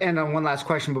sort of end on one last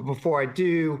question, but before I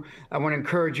do, I want to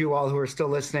encourage you all who are still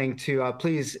listening to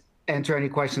please enter any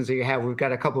questions that you have. We've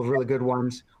got a couple of really good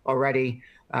ones already,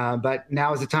 but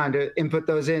now is the time to input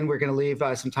those in. We're going to leave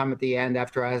some time at the end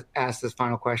after I ask this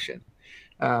final question.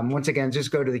 Once again,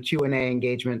 just go to the Q&A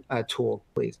engagement tool,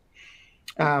 please.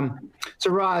 So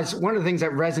Raz, one of the things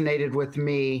that resonated with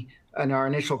me in our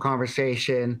initial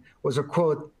conversation was a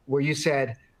quote where you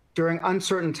said, "During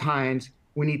uncertain times,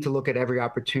 we need to look at every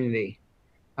opportunity."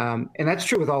 And that's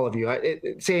true with all of you.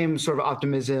 Same sort of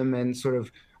optimism and sort of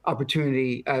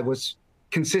opportunity was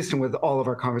consistent with all of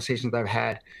our conversations that I've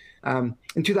had.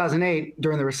 In 2008,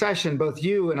 during the recession, both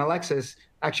you and Alexis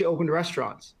actually opened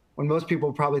restaurants when most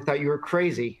people probably thought you were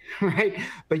crazy, right?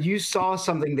 But you saw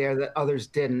something there that others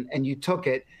didn't, and you took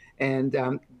it. And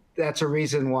that's a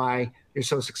reason why you're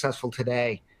so successful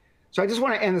today. So I just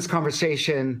want to end this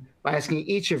conversation by asking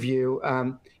each of you,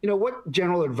 you know, what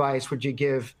general advice would you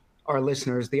give our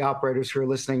listeners, the operators who are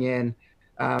listening in,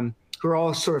 who are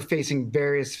all sort of facing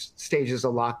various stages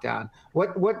of lockdown?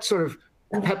 What sort of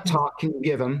pep talk can you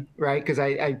give them, right? Because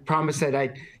I promised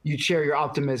that you'd share your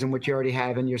optimism, which you already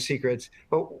have, and your secrets.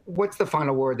 But what's the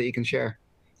final word that you can share?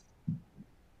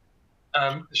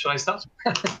 Shall I start?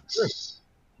 Sorry,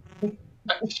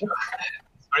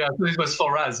 I thought it was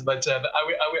for us, but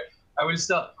I will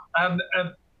start.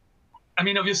 I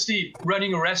mean, obviously,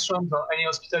 running a restaurant or any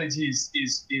hospitality is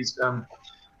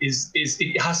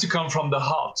it has to come from the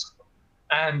heart.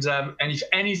 And if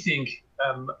anything,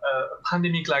 a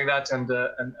pandemic like that and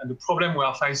the problem we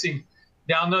are facing,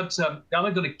 they are not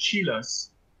going to kill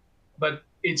us, but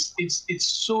it's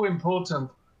so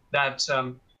important that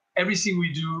everything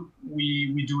we do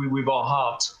it with our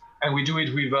heart, and we do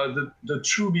it with the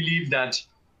true belief that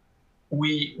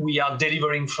we are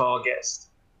delivering for our guests.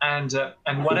 And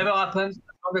whatever happens, as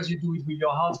long as you do it with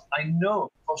your heart, I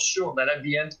know for sure that at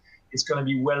the end it's going to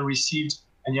be well received,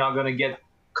 and you are going to get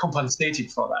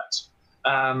compensated for that.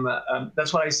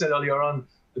 That's what I said earlier on.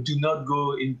 Do not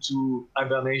go into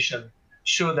hibernation.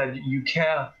 Show that you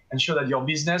care, and show that your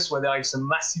business, whether it's a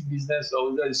massive business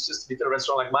or whether it's just a little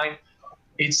restaurant like mine,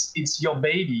 it's your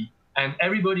baby, and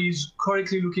everybody who's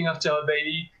correctly looking after a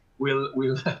baby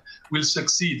will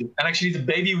succeed, and actually the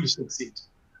baby will succeed.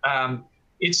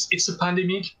 It's a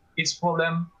pandemic, it's a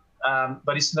problem,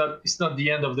 but it's not the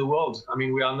end of the world. I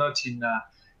mean, we are not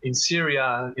in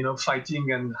Syria, you know,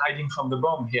 fighting and hiding from the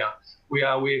bomb here.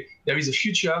 There is a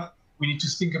future. We need to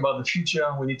think about the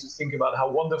future. We need to think about how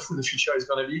wonderful the future is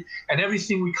going to be, and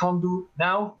everything we can't do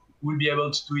now, we'll be able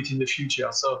to do it in the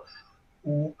future. So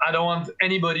I don't want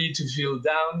anybody to feel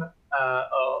down.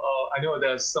 Or I know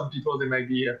there's some people, they might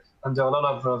be under a lot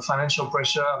of financial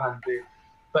pressure,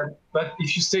 but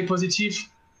if you stay positive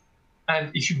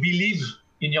and if you believe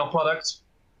in your product,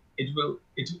 it will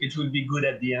be good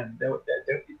at the end.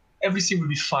 Everything will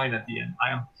be fine at the end.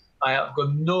 I have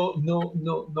got no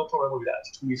problem with that.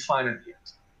 It will be fine at the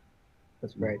end.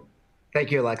 That's great.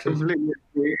 Thank you, Alexis. Completely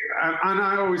agree. And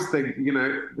I always think, you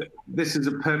know, this is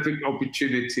a perfect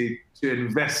opportunity to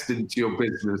invest into your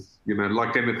business. You know,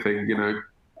 like anything, you know,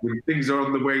 when things are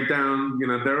on the way down, you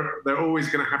know, they're always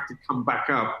going to have to come back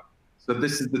up. So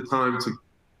this is the time to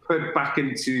put back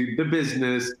into the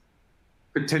business,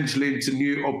 potentially into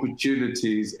new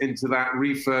opportunities, into that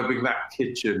refurbing that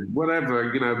kitchen,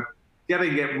 whatever, you know,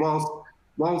 getting it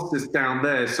whilst it's down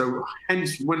there. So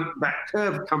hence when that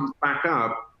curve comes back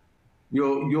up,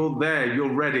 you're there,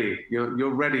 you're ready,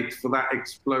 you're ready for that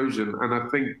explosion. And I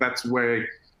think that's where,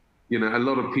 you know, a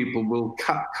lot of people will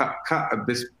cut at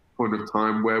this point of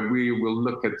time, where we will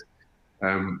look at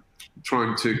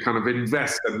trying to kind of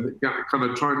invest and kind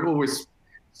of trying always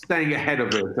staying ahead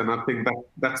of it. And I think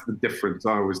that's the difference.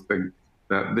 I always think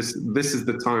that this is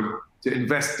the time to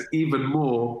invest even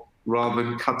more rather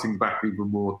than cutting back even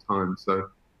more time. So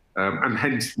and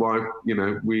hence why, you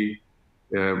know, we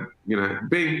you know,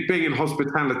 being in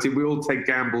hospitality, we all take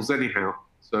gambles anyhow.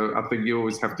 So I think you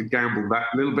always have to gamble that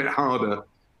a little bit harder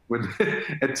when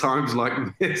at times like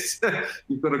this.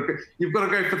 You've got to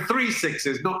go for 3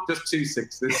 sixes, not just 2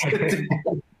 sixes.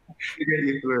 to get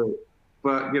you through it.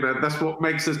 But, you know, that's what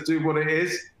makes us do what it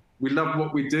is. We love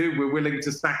what we do. We're willing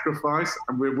to sacrifice,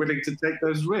 and we're willing to take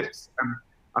those risks. And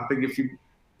I think if you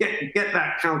get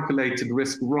that calculated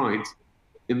risk right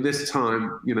in this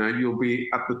time, you know, you'll be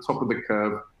at the top of the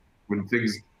curve when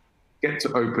things get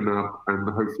to open up, and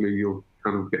hopefully you'll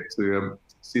kind of get to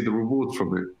see the rewards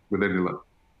from it with any luck.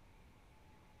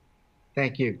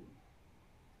 Thank you.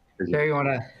 Kerry, you want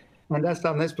to end us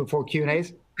on this before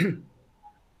Q&As?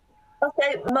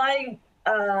 Okay, my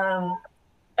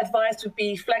advice would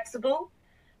be flexible,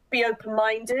 be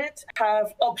open-minded,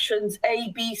 have options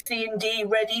A, B, C, and D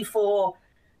ready for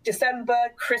December,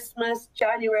 Christmas,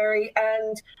 January,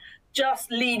 and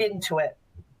just lean into it.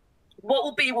 What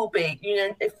will be, will be. You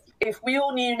know, if we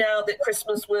all knew now that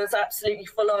Christmas was absolutely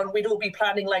full on, we'd all be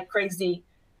planning like crazy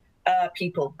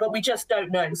people, but we just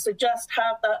don't know. So just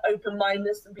have that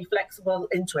open-mindedness and be flexible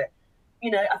into it.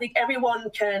 You know, I think everyone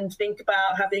can think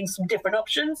about having some different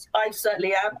options. I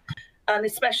certainly am. And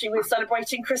especially with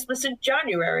celebrating Christmas in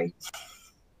January.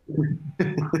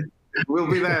 We'll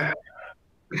be there.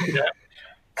 Yeah.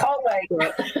 Can't wait.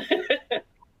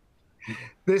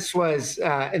 This was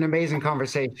an amazing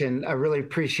conversation. I really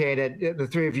appreciate it. The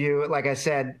three of you, like I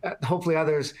said, hopefully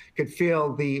others could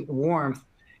feel the warmth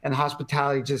and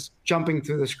hospitality just jumping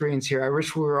through the screens here. I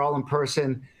wish we were all in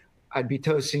person. I'd be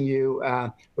toasting you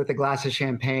with a glass of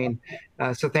champagne.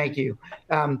 So thank you.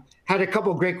 Had a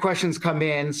couple of great questions come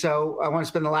in. So I want to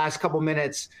spend the last couple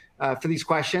minutes for these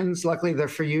questions. Luckily, they're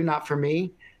for you, not for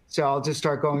me. So I'll just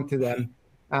start going through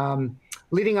them.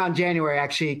 Leading on January,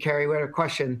 actually, Kerry, we had a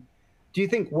question. Do you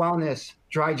think wellness,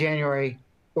 dry January,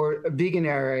 or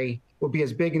veganuary will be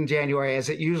as big in January as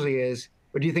it usually is?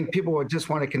 Or do you think people would just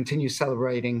want to continue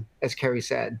celebrating, as Kerry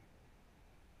said?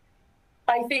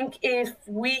 I think if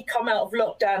we come out of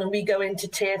lockdown and we go into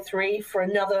tier 3 for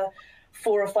another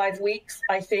 4 or 5 weeks,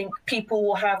 I think people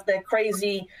will have their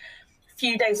crazy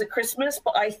few days at Christmas.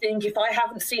 But I think if I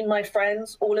haven't seen my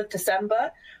friends all of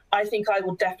December, I think I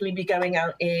will definitely be going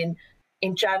out in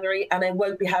January, and I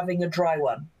won't be having a dry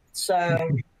one. So I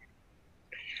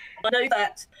know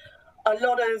that a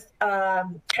lot of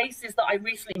cases that I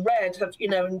recently read have,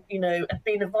 have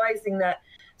been advising that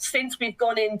since we've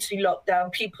gone into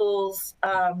lockdown, people's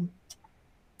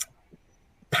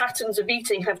patterns of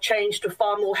eating have changed to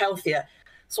far more healthier.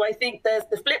 So I think there's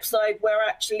the flip side where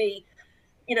actually,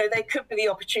 there could be the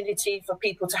opportunity for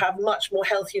people to have much more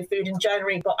healthier food in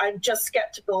January. But I'm just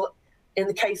skeptical in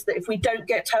the case that if we don't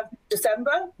get to have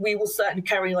December, we will certainly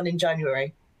carry on in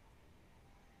January.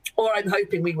 Or I'm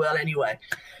hoping we will anyway.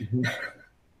 Mm-hmm.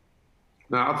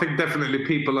 No, I think definitely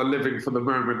people are living for the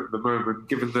moment at the moment,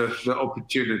 given the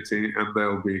opportunity, and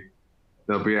they'll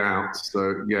be out.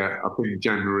 So yeah, I think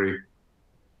January,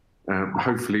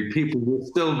 hopefully people will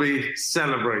still be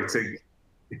celebrating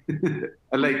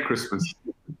a late Christmas.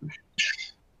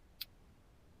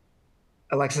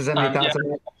 Alexis, any thoughts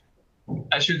on that?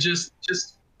 I should just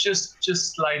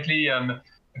slightly. Of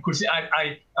course,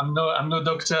 I'm no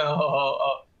doctor,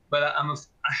 but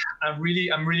I'm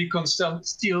really concerned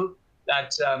still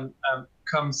that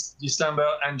comes December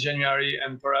and January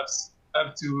and perhaps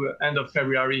up to end of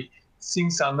February,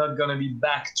 things are not going to be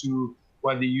back to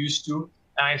what they used to.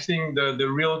 And I think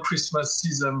the real Christmas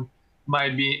season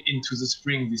might be into the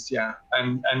spring this year,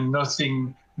 and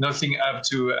nothing up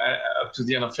to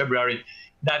the end of February.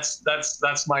 That's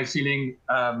my feeling,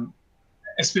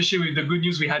 especially with the good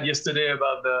news we had yesterday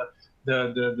about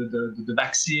the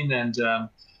vaccine, and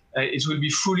it will be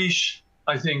foolish,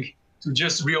 I think, to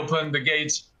just reopen the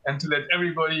gates and to let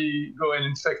everybody go and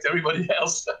infect everybody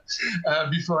else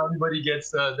before everybody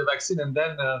gets the vaccine, and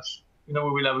then we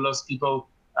will have lost people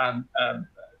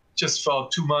just for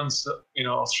 2 months,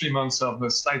 or 3 months of a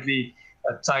slightly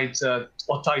tighter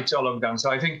lockdown. So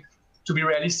I think, to be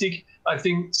realistic, I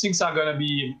think things are going to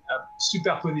be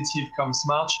super positive comes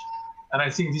March. And I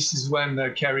think this is when,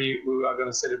 Kerry, we are going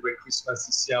to celebrate Christmas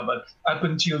this year. But up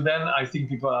until then, I think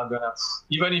people are going to,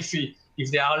 even if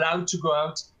they are allowed to go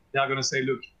out, they are going to say,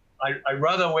 look, I'd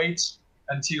rather wait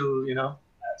until,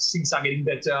 things are getting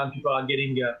better and people are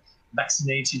getting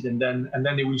vaccinated. And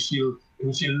then they will feel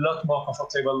a lot more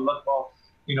comfortable, a lot more,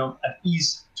 at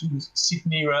ease to sit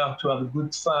nearer, to have a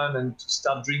good fun and to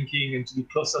start drinking and to be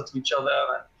closer to each other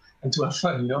and to have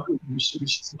fun, which should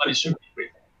be great.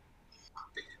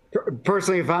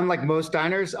 Personally, if I'm like most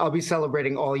diners, I'll be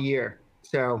celebrating all year.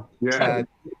 So yeah.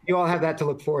 You all have that to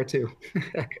look forward to.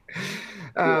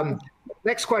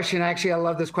 Next question. Actually, I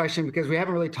love this question because we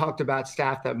haven't really talked about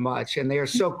staff that much, and they are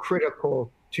so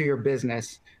critical to your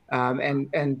business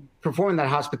and performing that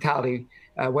hospitality,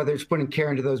 whether it's putting care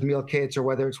into those meal kits or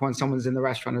whether it's when someone's in the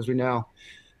restaurant, as we know.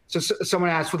 So someone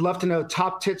asked, would love to know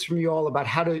top tips from you all about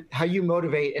how you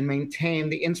motivate and maintain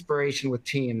the inspiration with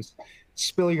teams.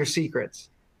 Spill your secrets.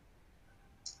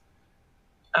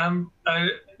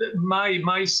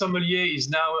 My sommelier is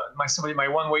now my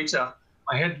one waiter.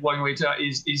 My head wine waiter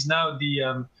is now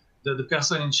the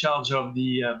person in charge of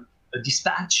the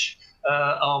dispatch.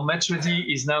 Our maitre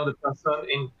d' is now the person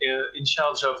in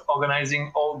charge of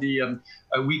organizing all the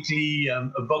weekly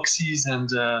boxes,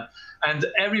 and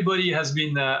everybody has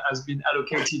been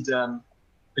allocated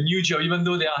a new job, even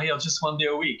though they are here just 1 day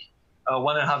a week,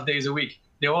 1.5 days a week.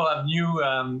 They all have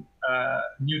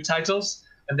new titles,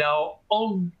 and they are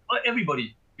all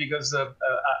everybody, because I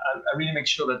really make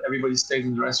sure that everybody stays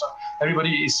in the restaurant.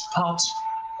 Everybody is part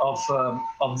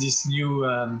of this new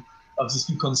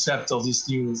concept, of this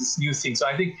new thing. So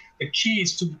I think the key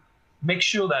is to make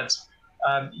sure that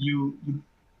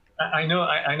I know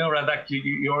Razak,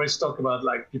 you always talk about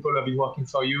like people who have been working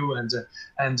for you, and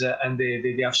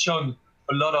they have shown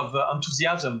a lot of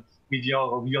enthusiasm with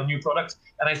your new product,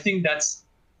 and I think that's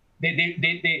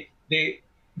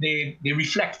they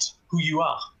reflect who you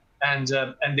are, and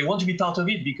they want to be part of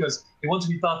it, because they want to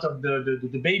be part of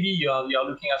the baby you are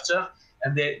looking after,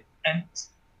 and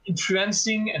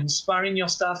influencing and inspiring your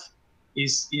staff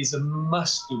is a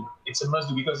must do. It's a must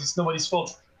do, because it's nobody's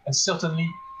fault, and certainly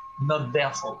not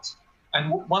their fault.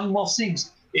 And one more thing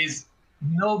is,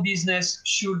 no business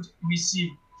should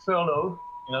receive furlough.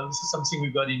 You know, this is something we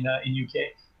got in UK.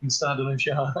 I don't know if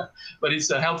you have, but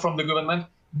it's help from the government.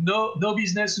 No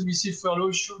business who receive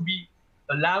furlough should be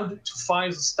allowed to fire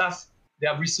the staff they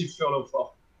have received furlough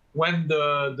for when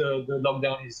the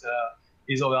lockdown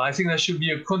is over. I think that should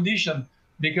be a condition,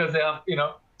 because they are,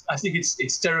 I think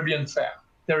it's terribly unfair.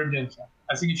 Terribly unfair.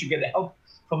 I think if you get help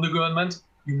from the government,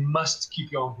 you must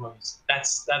keep your employees.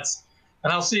 That's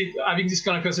and I'll say, having this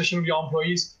kind of conversation with your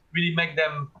employees really make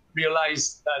them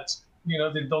realize that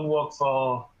they don't work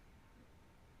for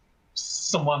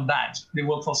someone bad. They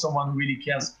work for someone who really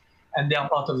cares, and they are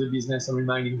part of the business, and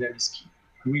reminding them is key,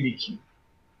 really key.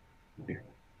 Yeah.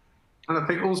 And I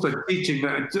think also teaching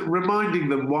them, reminding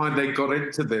them why they got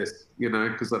into this,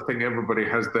 because I think everybody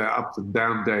has their ups and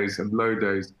down days and low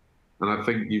days. And I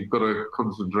think you've got to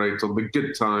concentrate on the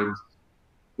good times,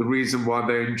 the reason why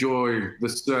they enjoy the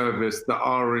service, the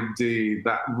R&D,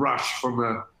 that rush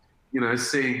from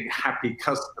seeing happy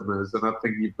customers. And I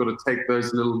think you've got to take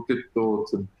those little good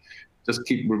thoughts and just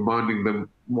keep reminding them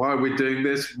why we're doing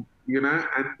this, and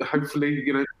hopefully,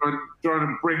 trying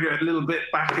to bring it a little bit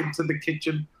back into the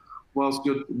kitchen whilst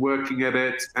you're working at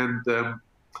it, and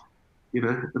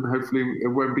and hopefully it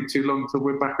won't be too long till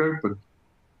we're back open.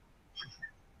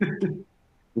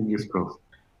 Fingers crossed.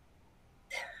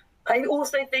 I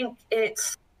also think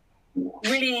it's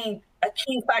really a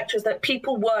key factor is that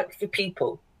people work for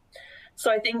people. So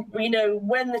I think,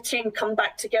 when the team come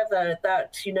back together,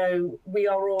 that, we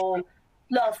are all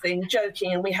laughing,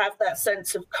 joking, and we have that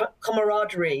sense of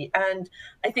camaraderie. And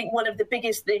I think one of the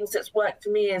biggest things that's worked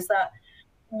for me is that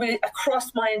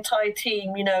across my entire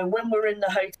team, when we're in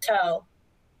the hotel,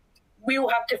 we all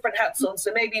have different hats on.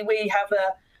 So maybe we have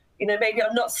maybe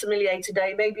I'm not sommelier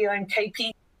today, maybe I'm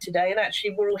KP today, and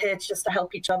actually we're all here just to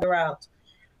help each other out.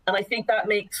 And I think that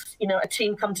makes, a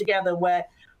team come together, where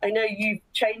I know you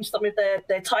changed some of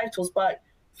their titles, but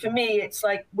for me, it's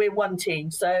like we're one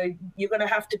team. So you're going to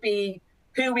have to be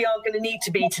who we are going to need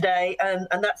to be today, and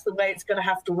that's the way it's going to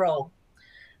have to roll.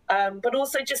 But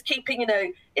also just keeping,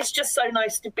 it's just so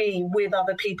nice to be with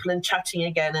other people and chatting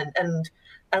again, and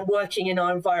working in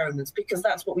our environments, because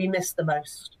that's what we miss the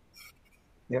most.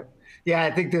 Yep. Yeah,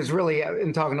 I think there's really,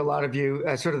 in talking to a lot of you,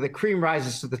 sort of the cream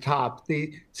rises to the top.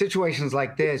 The situations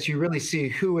like this, you really see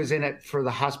who is in it for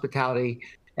the hospitality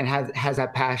and has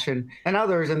that passion, and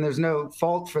others, and there's no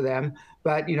fault for them,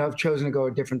 but have chosen to go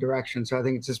a different direction. So I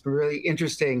think it's just been really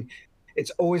interesting.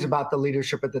 It's always about the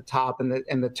leadership at the top and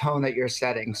the tone that you're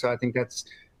setting. So I think that's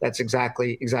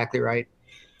exactly right.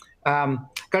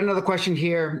 Got another question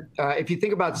here. If you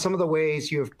think about some of the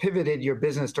ways you have pivoted your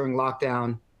business during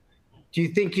lockdown, do you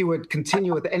think you would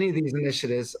continue with any of these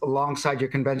initiatives alongside your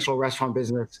conventional restaurant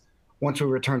business once we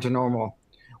return to normal?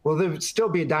 Will there still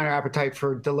be a diner appetite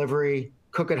for delivery,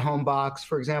 cook at home box,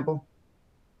 for example?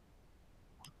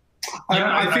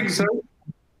 I think so.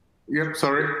 Yep,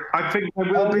 sorry. I think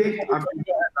there will be.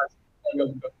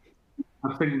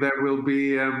 I think there will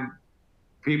be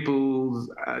people's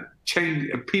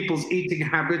eating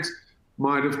habits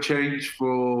might have changed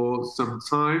for some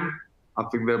time. I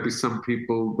think there'll be some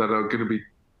people that are going to be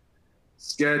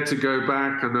scared to go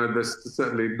back. I know there's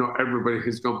certainly not everybody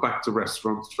has gone back to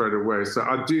restaurants straight away. So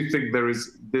I do think there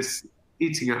is this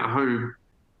eating at home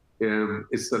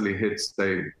is certainly here to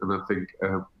stay, and I think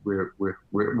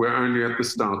we're only at the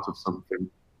start of something.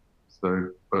 So,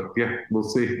 but yeah, we'll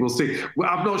see. We'll see. Well,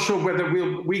 I'm not sure whether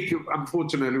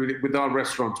unfortunately, with our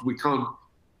restaurant, we can't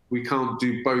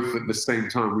do both at the same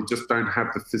time. We just don't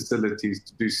have the facilities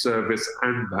to do service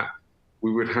and that.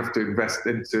 We would have to invest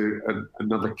into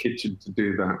another kitchen to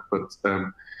do that. But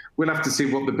we'll have to see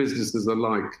what the businesses are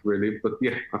like, really. But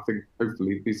yeah, I think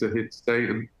hopefully these are here to stay.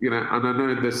 And and I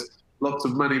know there's lots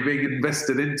of money being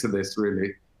invested into this,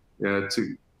 really,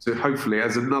 to hopefully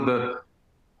as another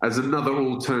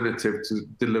alternative to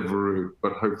Deliveroo,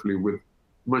 but hopefully with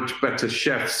much better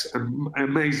chefs and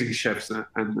amazing chefs and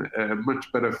a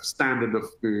much better standard of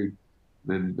food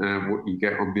than what you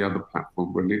get on the other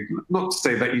platform, really. Not to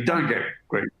say that you don't get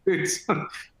great foods,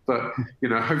 but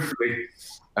hopefully,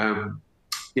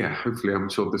 hopefully I'm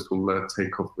sure this will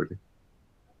take off, really.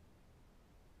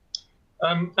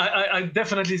 I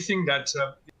definitely think that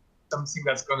something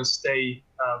that's going to stay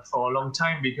for a long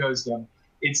time, because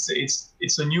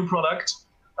it's a new product.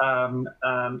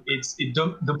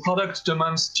 The product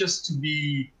demands just to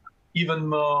be even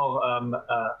more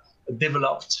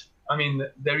developed. I mean,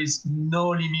 there is no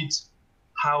limit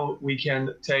how we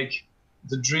can take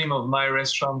the dream of my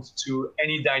restaurant to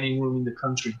any dining room in the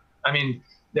country. I mean,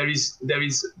 it's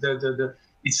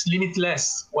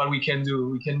limitless what we can do.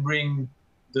 We can bring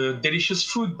the delicious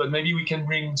food, but maybe we can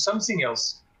bring something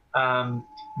else. The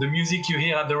music you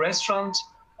hear at the restaurant,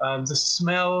 the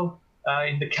smell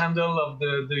in the candle of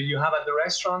you have at the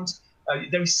restaurant.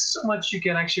 There is so much you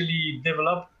can actually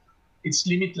develop. It's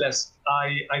limitless.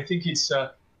 I think it's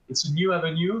a new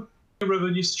avenue, new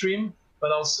revenue stream,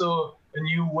 but also a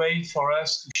new way for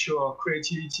us to show our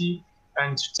creativity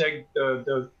and to take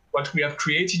what we have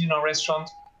created in our restaurant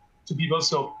to people.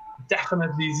 So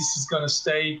definitely this is going to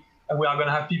stay, and we are going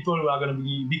to have people who are going to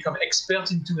become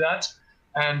experts into that.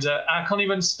 And I can't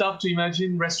even start to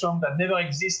imagine restaurants that never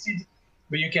existed,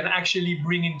 but you can actually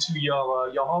bring into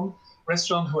your home,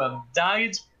 restaurants who have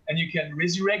died, and you can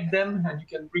resurrect them and you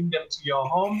can bring them to your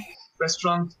home.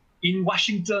 Restaurants in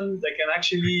Washington that can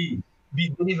actually be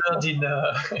delivered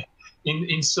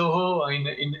in Soho or in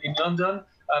London.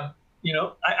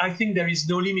 I think there is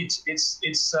no limit.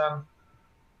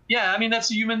 I mean,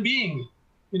 that's a human being,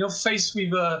 faced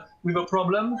with a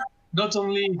problem. Not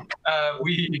only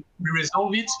we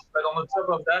resolve it, but on the top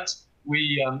of that,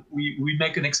 we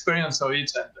make an experience of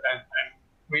it, and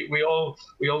we all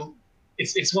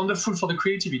it's wonderful for the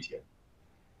creativity.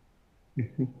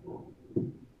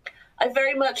 I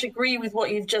very much agree with what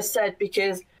you've just said,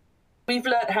 because we've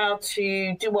learned how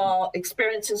to do our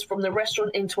experiences from the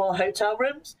restaurant into our hotel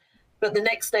rooms. But the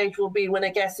next stage will be when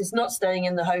a guest is not staying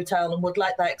in the hotel and would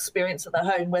like that experience at the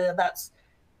home, whether that's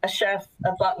a chef,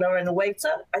 a butler, and a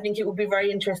waiter. I think it will be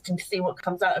very interesting to see what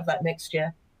comes out of that next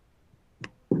year.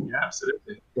 Yeah,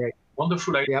 absolutely. Great.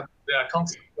 Wonderful idea. Yep. Yeah, I can't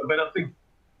think of a better thing.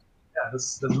 Yeah,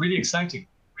 that's really exciting.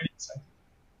 Really exciting.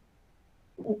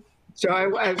 So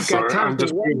I've got time for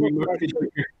one more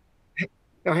question.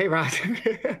 Oh, hey, Rod.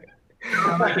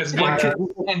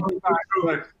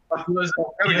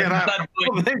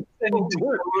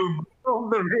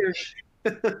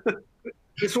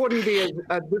 This wouldn't be a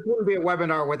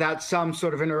webinar without some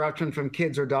sort of interruption from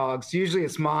kids or dogs. Usually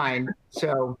it's mine.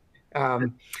 So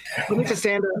let me just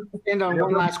end on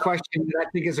one last question that I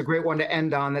think is a great one to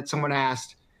end on, that someone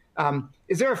asked.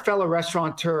 Is there a fellow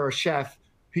restaurateur or chef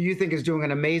who you think is doing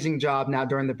an amazing job now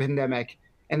during the pandemic?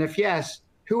 And if yes,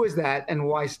 who is that, and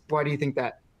why do you think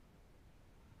that?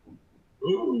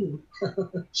 Ooh.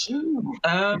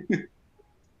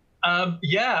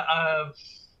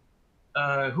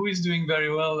 Who is doing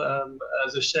very well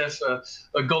as a chef?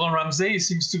 Gordon Ramsay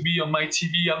seems to be on my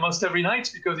TV almost every night,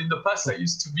 because in the past I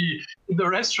used to be in the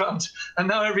restaurant, and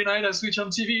now every night I switch on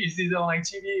TV. It's either on my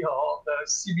TV or the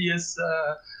CBS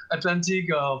Atlantic.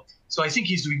 So I think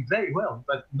he's doing very well,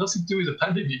 but nothing to do with the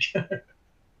pandemic.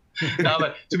 No,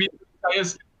 but to be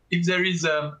serious, if there is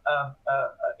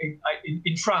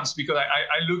in France, because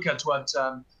I look at what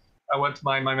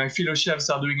my fellow chefs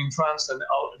are doing in France, and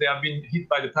they have been hit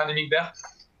by the pandemic there.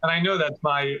 And I know that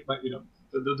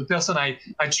the person I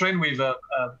train with,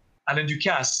 Alain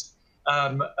Ducasse,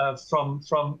 from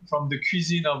the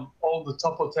cuisine of all the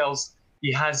top hotels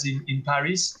he has in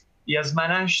Paris, he has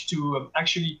managed to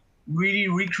actually really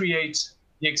recreate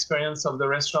the experience of the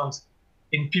restaurant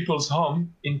in people's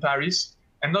home in Paris.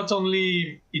 And not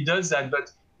only he does that,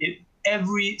 but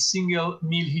every single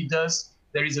meal he does,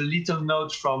 there is a little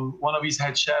note from one of his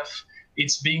head chefs.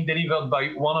 It's being delivered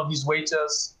by one of his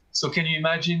waiters. So can you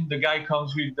imagine, the guy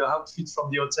comes with the outfit from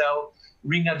the hotel,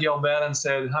 ring at your bell and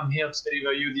said, I'm here to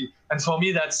deliver you. And for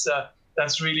me, that's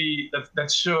that's really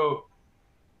that show,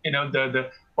 you know,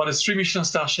 the what a 3 Michelin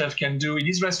star chef can do in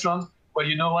his restaurant. Well,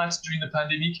 you know what? During the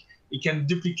pandemic, he can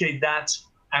duplicate that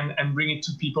and bring it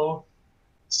to people.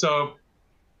 So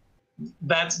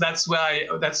that's why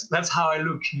that's how I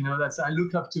look. You know, I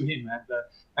look up to him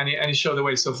and he showed the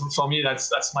way. So for me,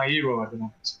 that's my hero at the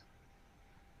moment.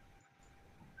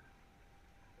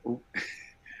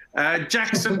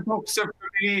 Jackson Boxer for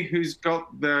me, who's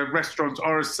got the restaurants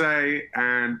Orsay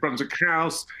and Brunswick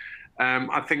House.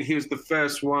 I think he was the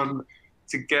first one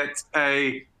to get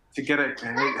a.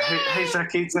 Hey,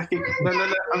 Zaki, no,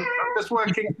 I'm just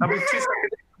working. I'll be 2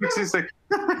 seconds.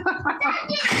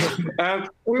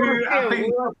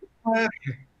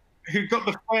 Who got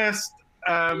the first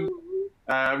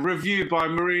review by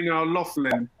Marina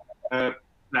O'Loughlin. No,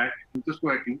 I'm just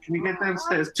working. Can you get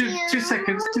downstairs? 2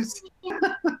 seconds.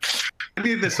 I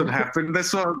knew this would happen.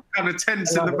 There's sort of kind of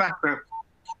tense in the background.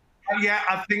 Yeah,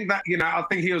 I think that, you know, I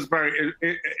think he was very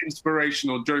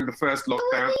inspirational during the first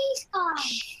lockdown.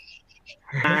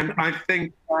 And I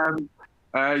think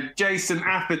Jason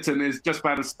Atherton is just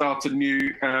about to start a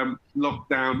new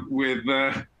lockdown with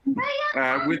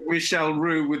Michelle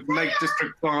Roux with Lake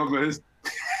District Farmers.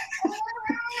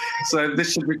 So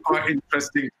this should be quite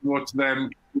interesting to watch them,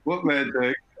 what they're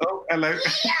doing. Oh, hello.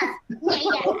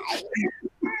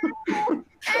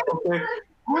 Okay.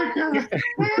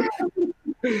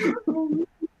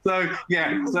 So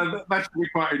yeah, so that should be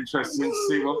quite interesting to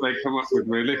see what they come up with,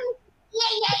 really.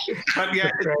 But yeah,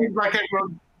 it seems like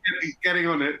everyone's getting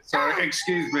on it. Sorry,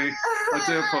 excuse me. I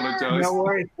do apologise. No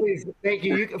worries, please. Thank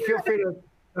you. You can feel free to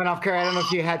turn off, Kerry. I don't know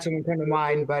if you had something come to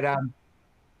mind, but I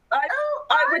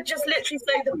would just literally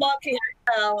say the Berkeley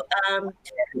Hotel,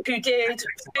 who did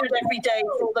food every day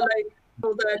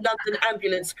for the London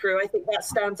ambulance crew. I think that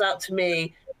stands out to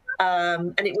me.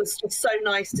 And it was just so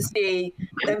nice to see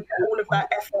them put all of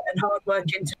that effort and hard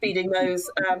work into feeding those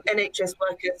NHS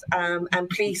workers and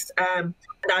police and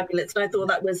ambulance. And I thought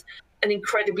that was an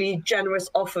incredibly generous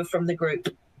offer from the group.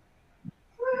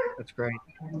 That's great.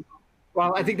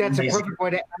 Well, I think that's a perfect way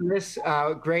to end this.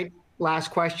 Great last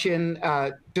question.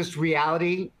 Just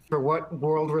reality for what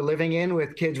world we're living in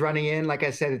with kids running in. Like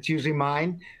I said, it's usually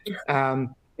mine.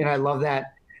 And I love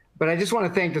that. But I just want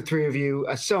to thank the three of you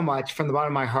so much from the bottom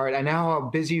of my heart. I know how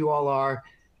busy you all are.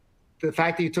 The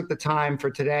fact that you took the time for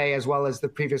today, as well as the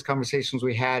previous conversations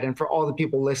we had, and for all the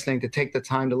people listening to take the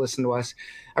time to listen to us.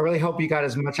 I really hope you got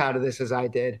as much out of this as I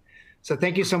did. So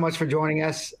thank you so much for joining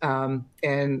us,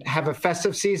 and have a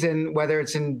festive season, whether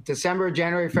it's in December,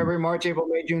 January, February, March, April,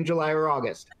 May, June, July, or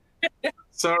August.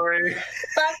 Sorry.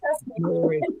 Fantastic. No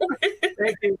worries.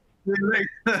 Thank you. Bye-bye.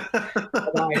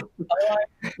 Bye.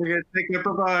 Take care.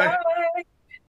 Bye-bye. Bye.